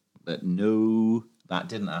 material? But no, that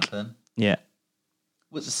didn't happen. Yeah.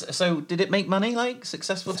 So did it make money? Like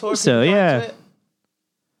successful tour? So, People yeah. liked it?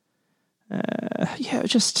 Yeah, it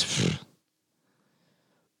was just.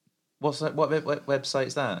 What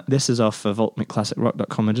website's that? This is off of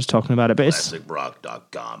ultimateclassicrock.com. I'm just talking about it, but it's.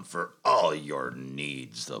 ClassicRock.com for all your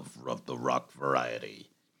needs of the rock variety.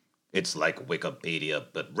 It's like Wikipedia,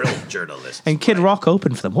 but real journalists. And Kid Rock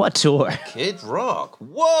opened for them. What a tour! Kid Rock.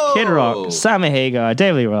 Whoa. Kid Rock, Sammy Hagar,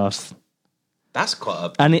 David Lee Roth. That's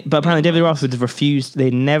quite a. But apparently David Lee Roth would have refused. They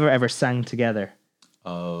never ever sang together.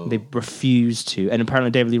 Oh. They refused to. And apparently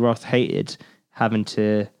David Lee Roth hated having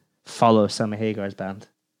to follow Sammy Hagar's band.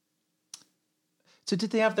 So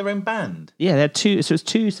did they have their own band? Yeah, they had two. So it was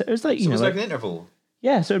two. So it was like, So you it know. was like Like, an interval.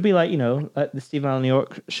 yeah, so it would be like, like the Stephen Allen New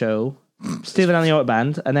York show, Stephen Allen New York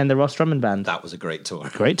band, and then the Ross Drummond band. That was a great tour.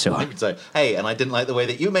 Great tour. I would say, hey, and I didn't like the way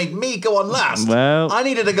that you made me go on last. Well, I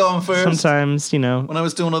needed to go on first. sometimes, When I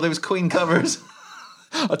was doing all those Queen covers.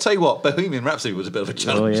 I'll tell you what, Bohemian Rhapsody was a bit of a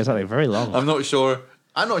challenge. Oh, yeah, something very long. I'm not sure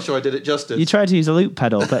I did it justice. You tried to use a loop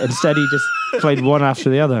pedal, but instead he just played one after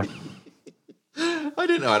the other. I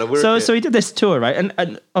didn't know how to work it. So he did this tour, right?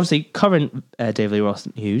 And obviously current David Lee Roth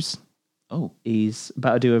news. Oh. He's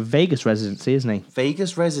about to do a Vegas residency, isn't he?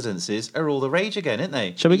 Vegas residencies are all the rage again, aren't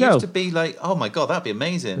they? Shall we It go? used to be like, oh my God, that'd be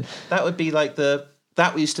amazing. That used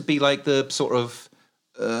to be like the sort of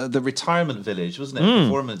the retirement village, wasn't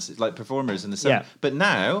it? Performers in the summer. Yeah. But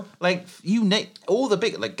now, like all the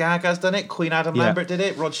big, like Gaga's done it, Queen Adam Yeah. Lambert did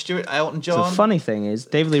it, Rod Stewart, Elton So John. the funny thing is,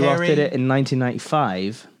 David Lee Roth Carey. did it in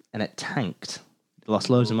 1995, and it tanked. Lost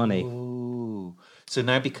loads of money. Ooh. So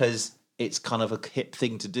now because it's kind of a hip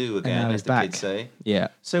thing to do now again, he's as the back. kids say. Yeah.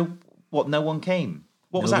 So what? No one came.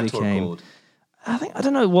 What was Nobody that tour came. called? I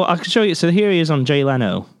don't know what I can show you. So here he is on Jay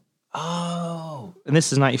Leno, Oh, and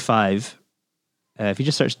this is 95. If you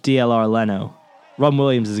just search DLR Leno, Ron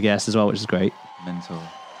Williams is a guest as well, which is great. mental.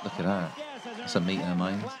 Look at that. That's a meeting of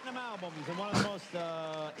minds. Platinum albums and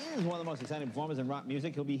one of the most exciting performers in rock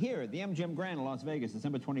music. He'll be here at the MGM Grand in Las Vegas,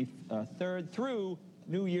 December 23rd through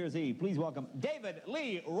New Year's Eve. Please welcome David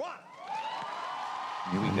Lee Roth.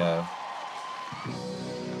 Here we go.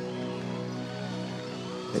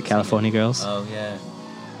 The California Girls. Oh yeah.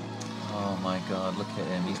 Oh my God! Look at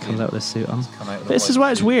him. He Comes out with a suit on. come out with a But this is white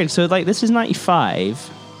why it's suit. weird. So like, this is 95,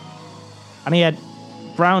 and he had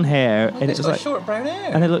brown hair, and He's it was got like, short brown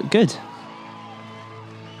hair. and it looked good.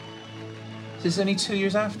 This is only 2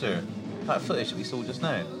 years after that footage that we saw just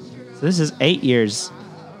now. So this is 8 years. So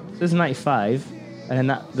this is 95, and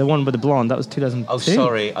then the one with the blonde, that was 2002. Oh,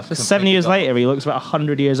 sorry, I've So 7 completely years got- later, he looks about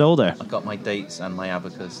 100 years older. I got my dates and my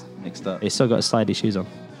abacus mixed up. He's still got his slidey shoes on.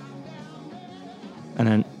 And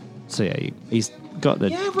then, so yeah, he's got the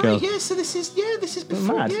Yeah, right. girl. Yeah, so this is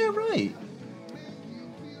before. mad. Yeah, right.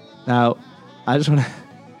 Now, I just want to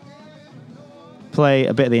play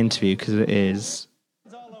a bit of the interview because it is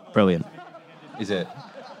brilliant. Is it?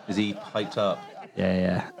 Is he hyped up?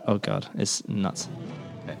 Yeah. Oh god, it's nuts.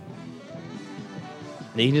 Okay.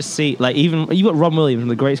 And you can just see, like, even you got Ron Williams, one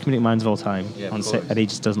of the greatest comedic minds of all time, Yeah, of on set, course. and he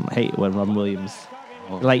just doesn't hate when Ron Williams.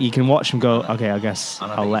 Oh. Like, you can watch him go, okay, I guess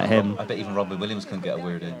And I I'll bet let even him I bet even Robin Williams couldn't get a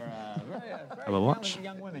word in. have a watch.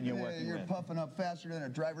 Young women you're working You're with. puffing up faster than a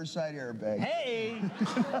driver's side airbag. Hey!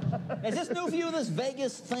 Is this new for you, this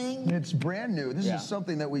Vegas thing? It's brand new. This Yeah. is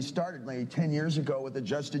something that we started like 10 years ago with the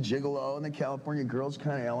Just a Gigolo and the California Girls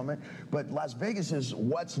kind of element. But Las Vegas is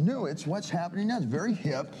what's new. It's what's happening now. It's very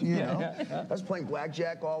hip, you know. I was playing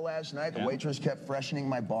blackjack all last night. The waitress kept freshening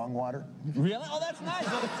my bong water. Really? Oh, that's nice.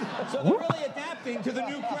 So they're really adapting to the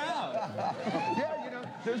new crowd. Yeah, you know,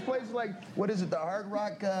 there's places like, what is it, the Hard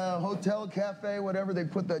Rock Hotel, Cafe, whatever. They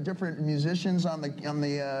put the different musicians on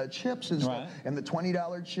the chips and stuff. Right. And the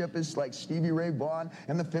 $20 chip is like Stevie Ray Vaughan,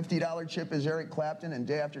 and the $50 chip is Eric Clapton, and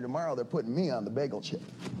day after tomorrow they're putting me on the bagel chip.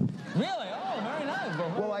 Really? Oh, very nice.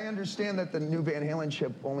 Well, I understand that the new Van Halen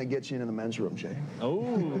chip only gets you into the men's room, Jay.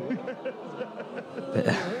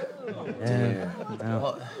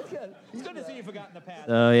 It's good to see you forgotten the past.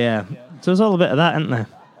 Oh yeah. So there's all a bit of that, isn't there?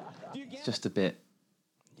 It's just a bit.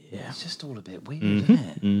 Yeah. It's just all a bit weird,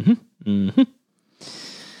 isn't it?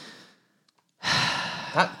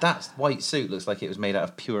 That white suit looks like it was made out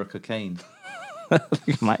of pure cocaine.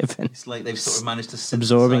 It might have been. It's like they've sort of managed to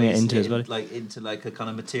Absorbing it synthesize into his body. like into like a kind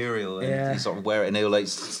of material, and Yeah. you sort of wear it, and they'll like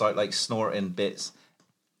start like snorting bits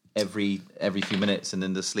every few minutes, and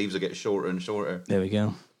then the sleeves will get shorter and shorter. There we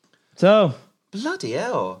go. So Bloody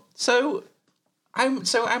hell! So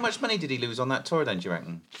how much money did he lose on that tour then? Do you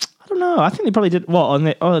reckon? I don't know. I think they probably did what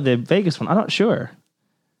on the Vegas one. I'm not sure.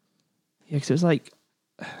 Yeah, because it was like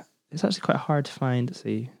it's actually quite hard to find. Let's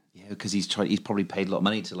see. Yeah, because he's probably paid a lot of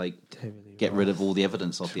money to like get rid of all the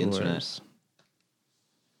evidence off the internet. Tours.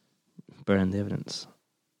 Burn the evidence.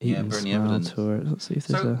 Yeah, Eaton burn the Smile evidence. Tour. Let's see if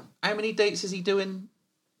there's So how many dates is he doing?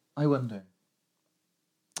 I wonder.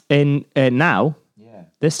 in now Yeah.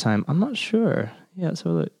 this time. I'm not sure. Yeah, let's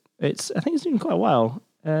have a look. I think it's been quite a while.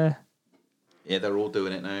 Yeah, they're all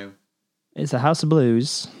doing it now. It's the House of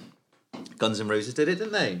Blues. Guns N' Roses did it,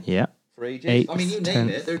 didn't they? Yeah. For ages. 8th, I mean, you 10th. name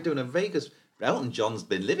it. They're doing a Vegas. Elton John's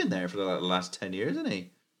been living there for the last 10 years, hasn't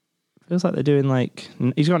he? Feels like they're doing like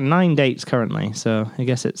he's got 9 dates currently, so I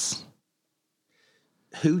guess it's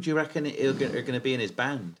Who do you reckon are going to be in his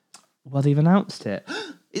band? well they've announced it.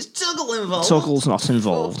 Is Tuggle involved? Tuggle's not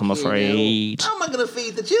involved, I'm Fucking afraid. hell. How am I going to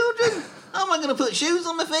feed the children? How am I going to put shoes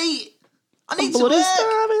on my feet? I need to Bloody work.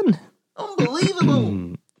 starving.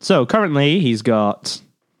 Unbelievable. So currently he's got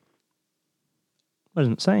what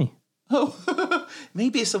does it say? Oh,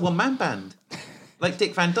 maybe it's a one-man band. Like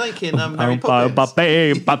Dick Van Dyke in Mary Poppins.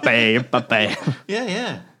 Yeah,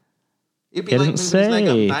 yeah. It'd be It like doesn't moving his leg say.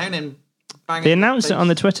 up and down and banging. They announced his it on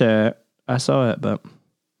the face. Twitter. I saw it, but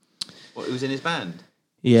What, it was in his band?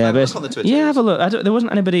 yeah, have a but look on the Twitter. yeah, have a look. There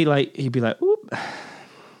wasn't anybody like he'd be like, "Oop."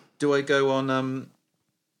 Do I go on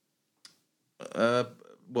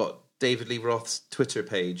what David Lee Roth's Twitter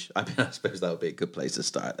page. I mean, I suppose that would be a good place to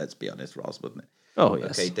start. Let's be honest, Ross, wouldn't it? Oh,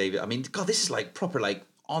 yes. Okay, David. I mean, God, this is like proper, like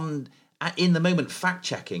in the moment fact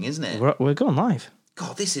checking, isn't it? We're going live.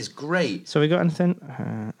 God, this is great. So we got anything?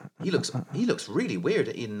 He looks really weird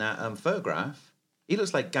in that photograph. He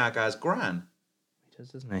looks like Gaga's gran. He does,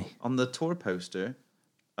 doesn't he? On the tour poster.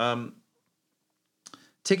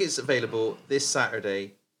 Tickets available this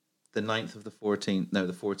Saturday, the 9th of the 14th. No,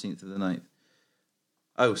 the 14th of the 9th.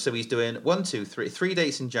 Oh, so he's doing 1, 2, 3. 3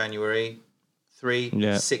 dates in January,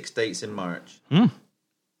 6 dates in March.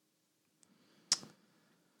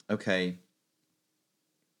 Okay.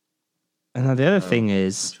 And now the other thing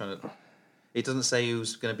is... It doesn't say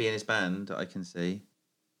who's going to be in his band, I can see.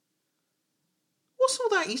 What's all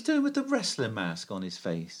that he's doing with the wrestling mask on his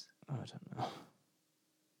face? I don't know.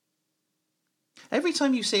 Every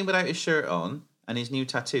time you see him without his shirt on and his new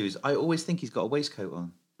tattoos, I always think he's got a waistcoat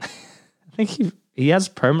on. I think he has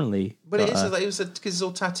permanently. But it is because it's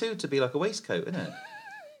all tattooed to be like a waistcoat, isn't it?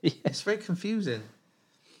 Yeah. It's very confusing.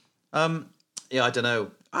 Yeah, I don't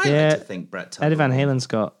know. I like to think Brett Tuggle. Eddie Van Halen's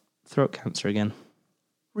got throat cancer again.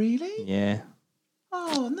 Really? Yeah.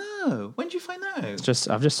 Oh no! When did you find that out?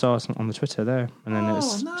 I've just saw it on the Twitter there, and then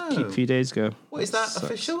it's a few days ago. What is that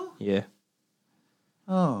official? Yeah.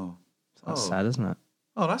 Oh, that's sad, isn't it?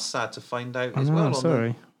 Oh, that's sad to find out I as know, well. I'm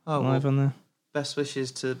sorry. Live on the best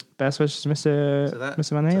wishes to Mr.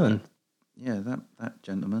 Van Halen. That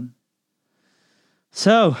gentleman.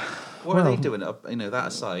 So, what are they doing? You know, that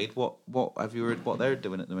aside, what have you heard? What they're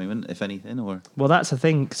doing at the moment, if anything, or? Well, that's the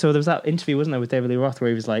thing. So there was that interview, wasn't there, with David Lee Roth, where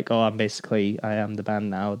he was like, "Oh, I am the band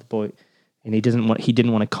now, the boy," and he didn't want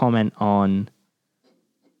to comment on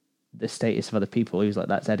the status of other people. He was like,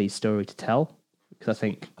 "That's Eddie's story to tell," because I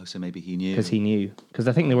think. Oh, so maybe he knew. Because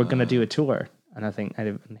I think they were going to do a tour, and I think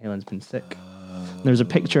Eddie Van Halen's been sick. There was a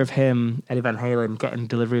picture of him, Eddie Van Halen, getting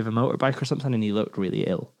delivery of a motorbike or something, and he looked really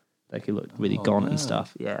ill. Like he looked really gaunt and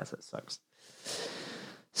stuff. Yeah, so it sucks.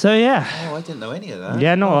 So yeah. Oh, I didn't know any of that.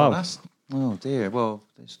 Yeah, no. Oh dear. Well,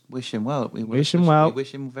 just wish him well. We wish him well. We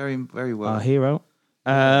wish him very, very well. Our hero.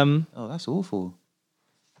 Oh, that's awful.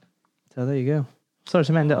 So there you go. Sorry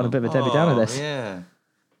to end it on a bit of a Debbie Downer. This. Yeah.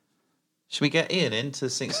 Should we get Ian in to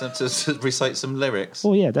sing some to recite some lyrics?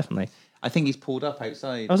 Oh yeah, definitely. I think he's pulled up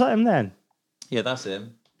outside. Was that him then? Yeah, that's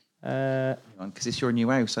him. Because it's your new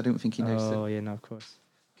house. I don't think he knows. Oh yeah, no, of course.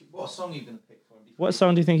 What song are you going to pick for him? What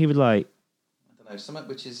song do you think he would like? I don't know. Something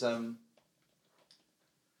which is something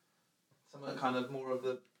kind of more of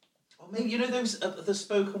the. Oh, maybe those the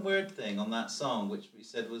spoken word thing on that song, which we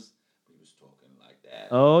said was we was talking like that.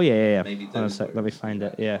 Oh yeah. Maybe hold on a sec, let me find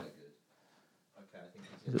it. Yeah. Okay, I think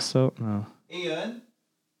is it so? No. Ian.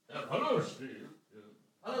 Hello, Steve.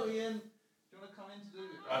 Hello, Ian. Do you want to come in to do?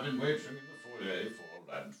 I've been waiting in the foyer for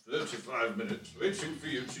 35 minutes, waiting for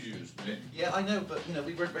you to use me. Yeah, I know, but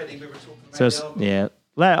we weren't ready. We were talking about So the album. yeah,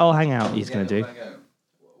 let it all hang out. He's going to do.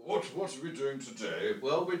 What are we doing today?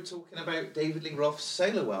 Well, we're talking about David Lee Roth's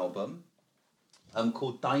solo album,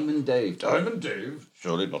 called Diamond Dave. Diamond Dave?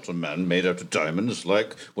 Surely not a man made out of diamonds,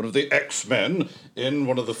 like one of the X-Men in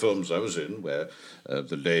one of the films I was in, where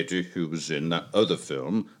the lady who was in that other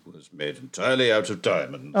film was made entirely out of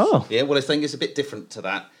diamonds. Oh, yeah. Well, I think it's a bit different to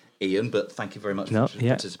that, Ian. But thank you very much for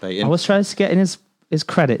participating. I was trying to get in his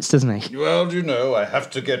credits, doesn't he? Well, I have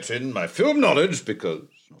to get in my film knowledge because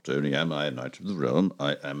not only am I a knight of the realm,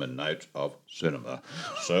 I am a knight of cinema.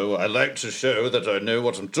 So I like to show that I know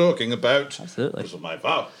what I'm talking about. Absolutely. Because of my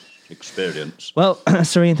vast experience. Well,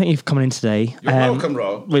 Serene, thank you for coming in today. You're welcome,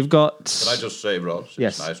 Rob. We've got... Can I just say, Rob,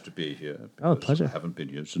 it's nice to be here. Oh, pleasure. I haven't been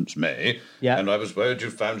here since May. Yeah. And I was worried you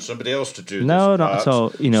found somebody else to do this. No, not at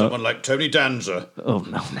all. Someone like Tony Danza. Oh,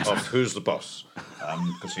 no, never. Of Who's the Boss?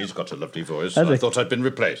 Because he's got a lovely voice. So I thought I'd been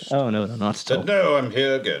replaced. Oh, no, not at all. But no, I'm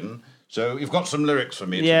here again. So you've got some lyrics for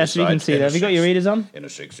me to recite. So you can see that. Have you got your readers on? In a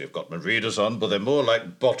 60, I've got my readers on, but they're more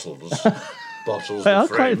like bottles. Bottles They are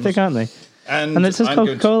with quite frames. thick, aren't they? And it says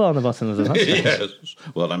Coca-Cola on the bottom of them. That's nice. Yes.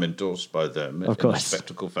 Well, I'm endorsed by them in a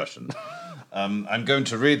spectacle fashion. I'm going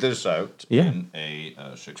to read this out in a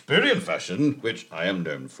Shakespearean fashion, which I am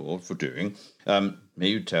known for doing. May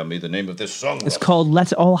you tell me the name of this song? It's called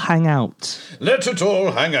Let It All Hang Out. Let It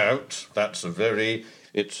All Hang Out. That's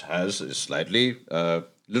it has a slightly,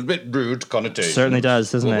 little bit rude connotation. Certainly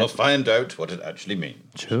does, doesn't it? We'll find out what it actually means.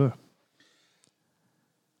 Sure.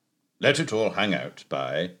 Let It All Hang Out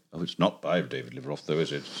by... Oh, it's not by David Lee Roth, though,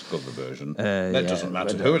 is it? It's got the version. That doesn't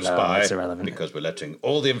matter who it's by, it's irrelevant. because we're letting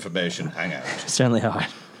all the information hang out. Certainly are.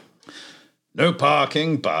 No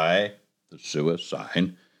parking by the sewer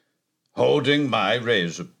sign. Holding my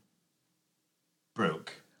razor...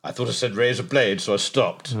 Broke. I thought I said razor blade, so I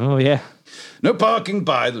stopped. Oh, yeah. No parking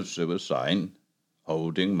by the sewer sign.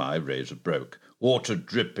 Holding my razor broke. Water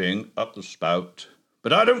dripping up the spout.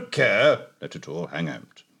 But I don't care. Let it all hang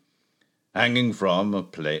out. Hanging from a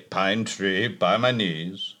pine tree by my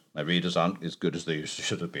knees. My readers aren't as good as they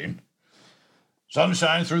should have been.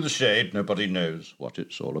 Sunshine through the shade. Nobody knows what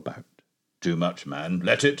it's all about. Too much, man.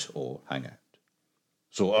 Let it all hang out.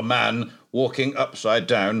 Saw a man walking upside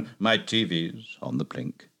down. My TV's on the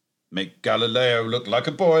blink. Make Galileo look like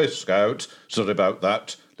a Boy Scout. Sorry about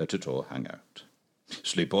that. Let it all hang out.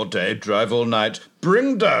 Sleep all day, drive all night.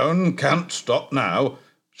 Bring down, can't stop now.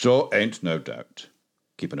 Sure ain't no doubt.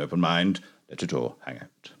 Keep an open mind. Let it all hang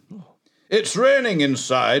out. It's raining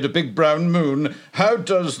inside, a big brown moon. How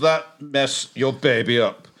does that mess your baby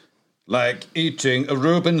up? Like eating a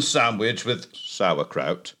Reuben sandwich with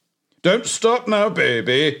sauerkraut. Don't stop now,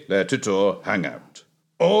 baby. Let it all hang out.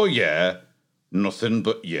 Oh, yeah. Nothing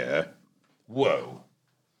but yeah. Whoa.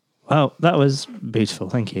 Wow, that was beautiful.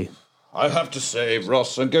 Thank you. I have to say,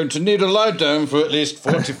 Ross, I'm going to need a lie down for at least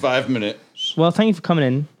 45 minutes. Well, thank you for coming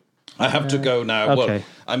in. I have to go now. Okay. Well,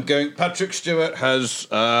 I'm going. Patrick Stewart has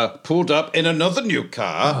pulled up in another new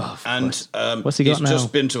car, and What's he got he's now?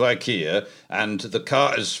 just been to IKEA, and the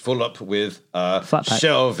car is full up with Flat pack.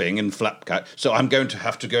 shelving and flat pack. So I'm going to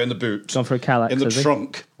have to go in the boot, Gone for a Calax, in the has he?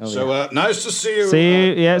 trunk. Oh, So nice to see you.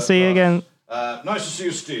 See you. See you again. Nice to see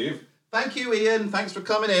you, Steve. Thank you, Ian. Thanks for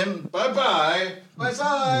coming in. Bye-bye.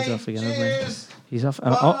 Bye-bye. He's off again, Cheers. hasn't he? He's off.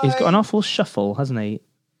 He's got an awful shuffle, hasn't he?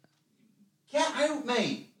 Get out,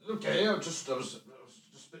 mate. Okay, I was just a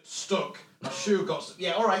bit stuck. My shoe got...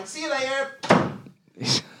 Yeah, all right. See you later.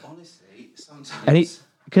 Honestly, sometimes... And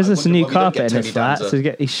because there's a new why we don't carpet get in his Tony flat, Danza.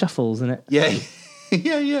 so he shuffles in it. Yeah.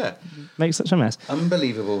 yeah. Makes such a mess.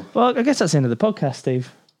 Unbelievable. Well, I guess that's the end of the podcast,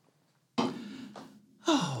 Steve.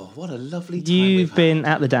 Oh, what a lovely time You've been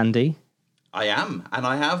at the Dandy. I am, and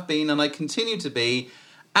I have been, and I continue to be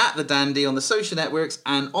at the Dandy on the social networks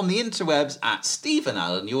and on the interwebs at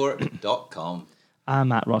StephenAllenYork.com.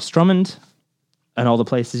 I'm at Ross Drummond, and all the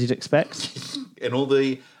places you'd expect. In all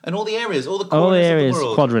the areas, all the corners All the areas, of the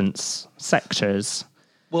world. quadrants, sectors.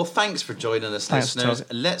 Well, thanks for joining us, Thanks, listeners. Todd.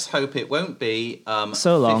 Let's hope it won't be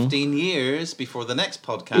So long. 15 years before the next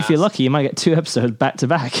podcast. If you're lucky, you might get 2 episodes back to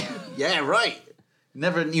back. Yeah, right.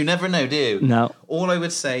 You never know, do you? No. All I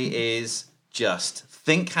would say is just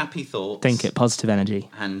think happy thoughts. Think it, positive energy.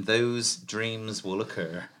 And those dreams will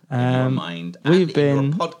occur in your mind and we've been- in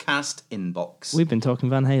your podcast inbox. We've been talking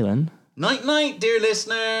Van Halen. Night, night, dear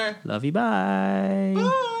listener. Love you, bye.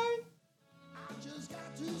 Bye.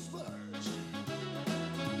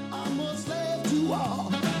 I'm a slave to all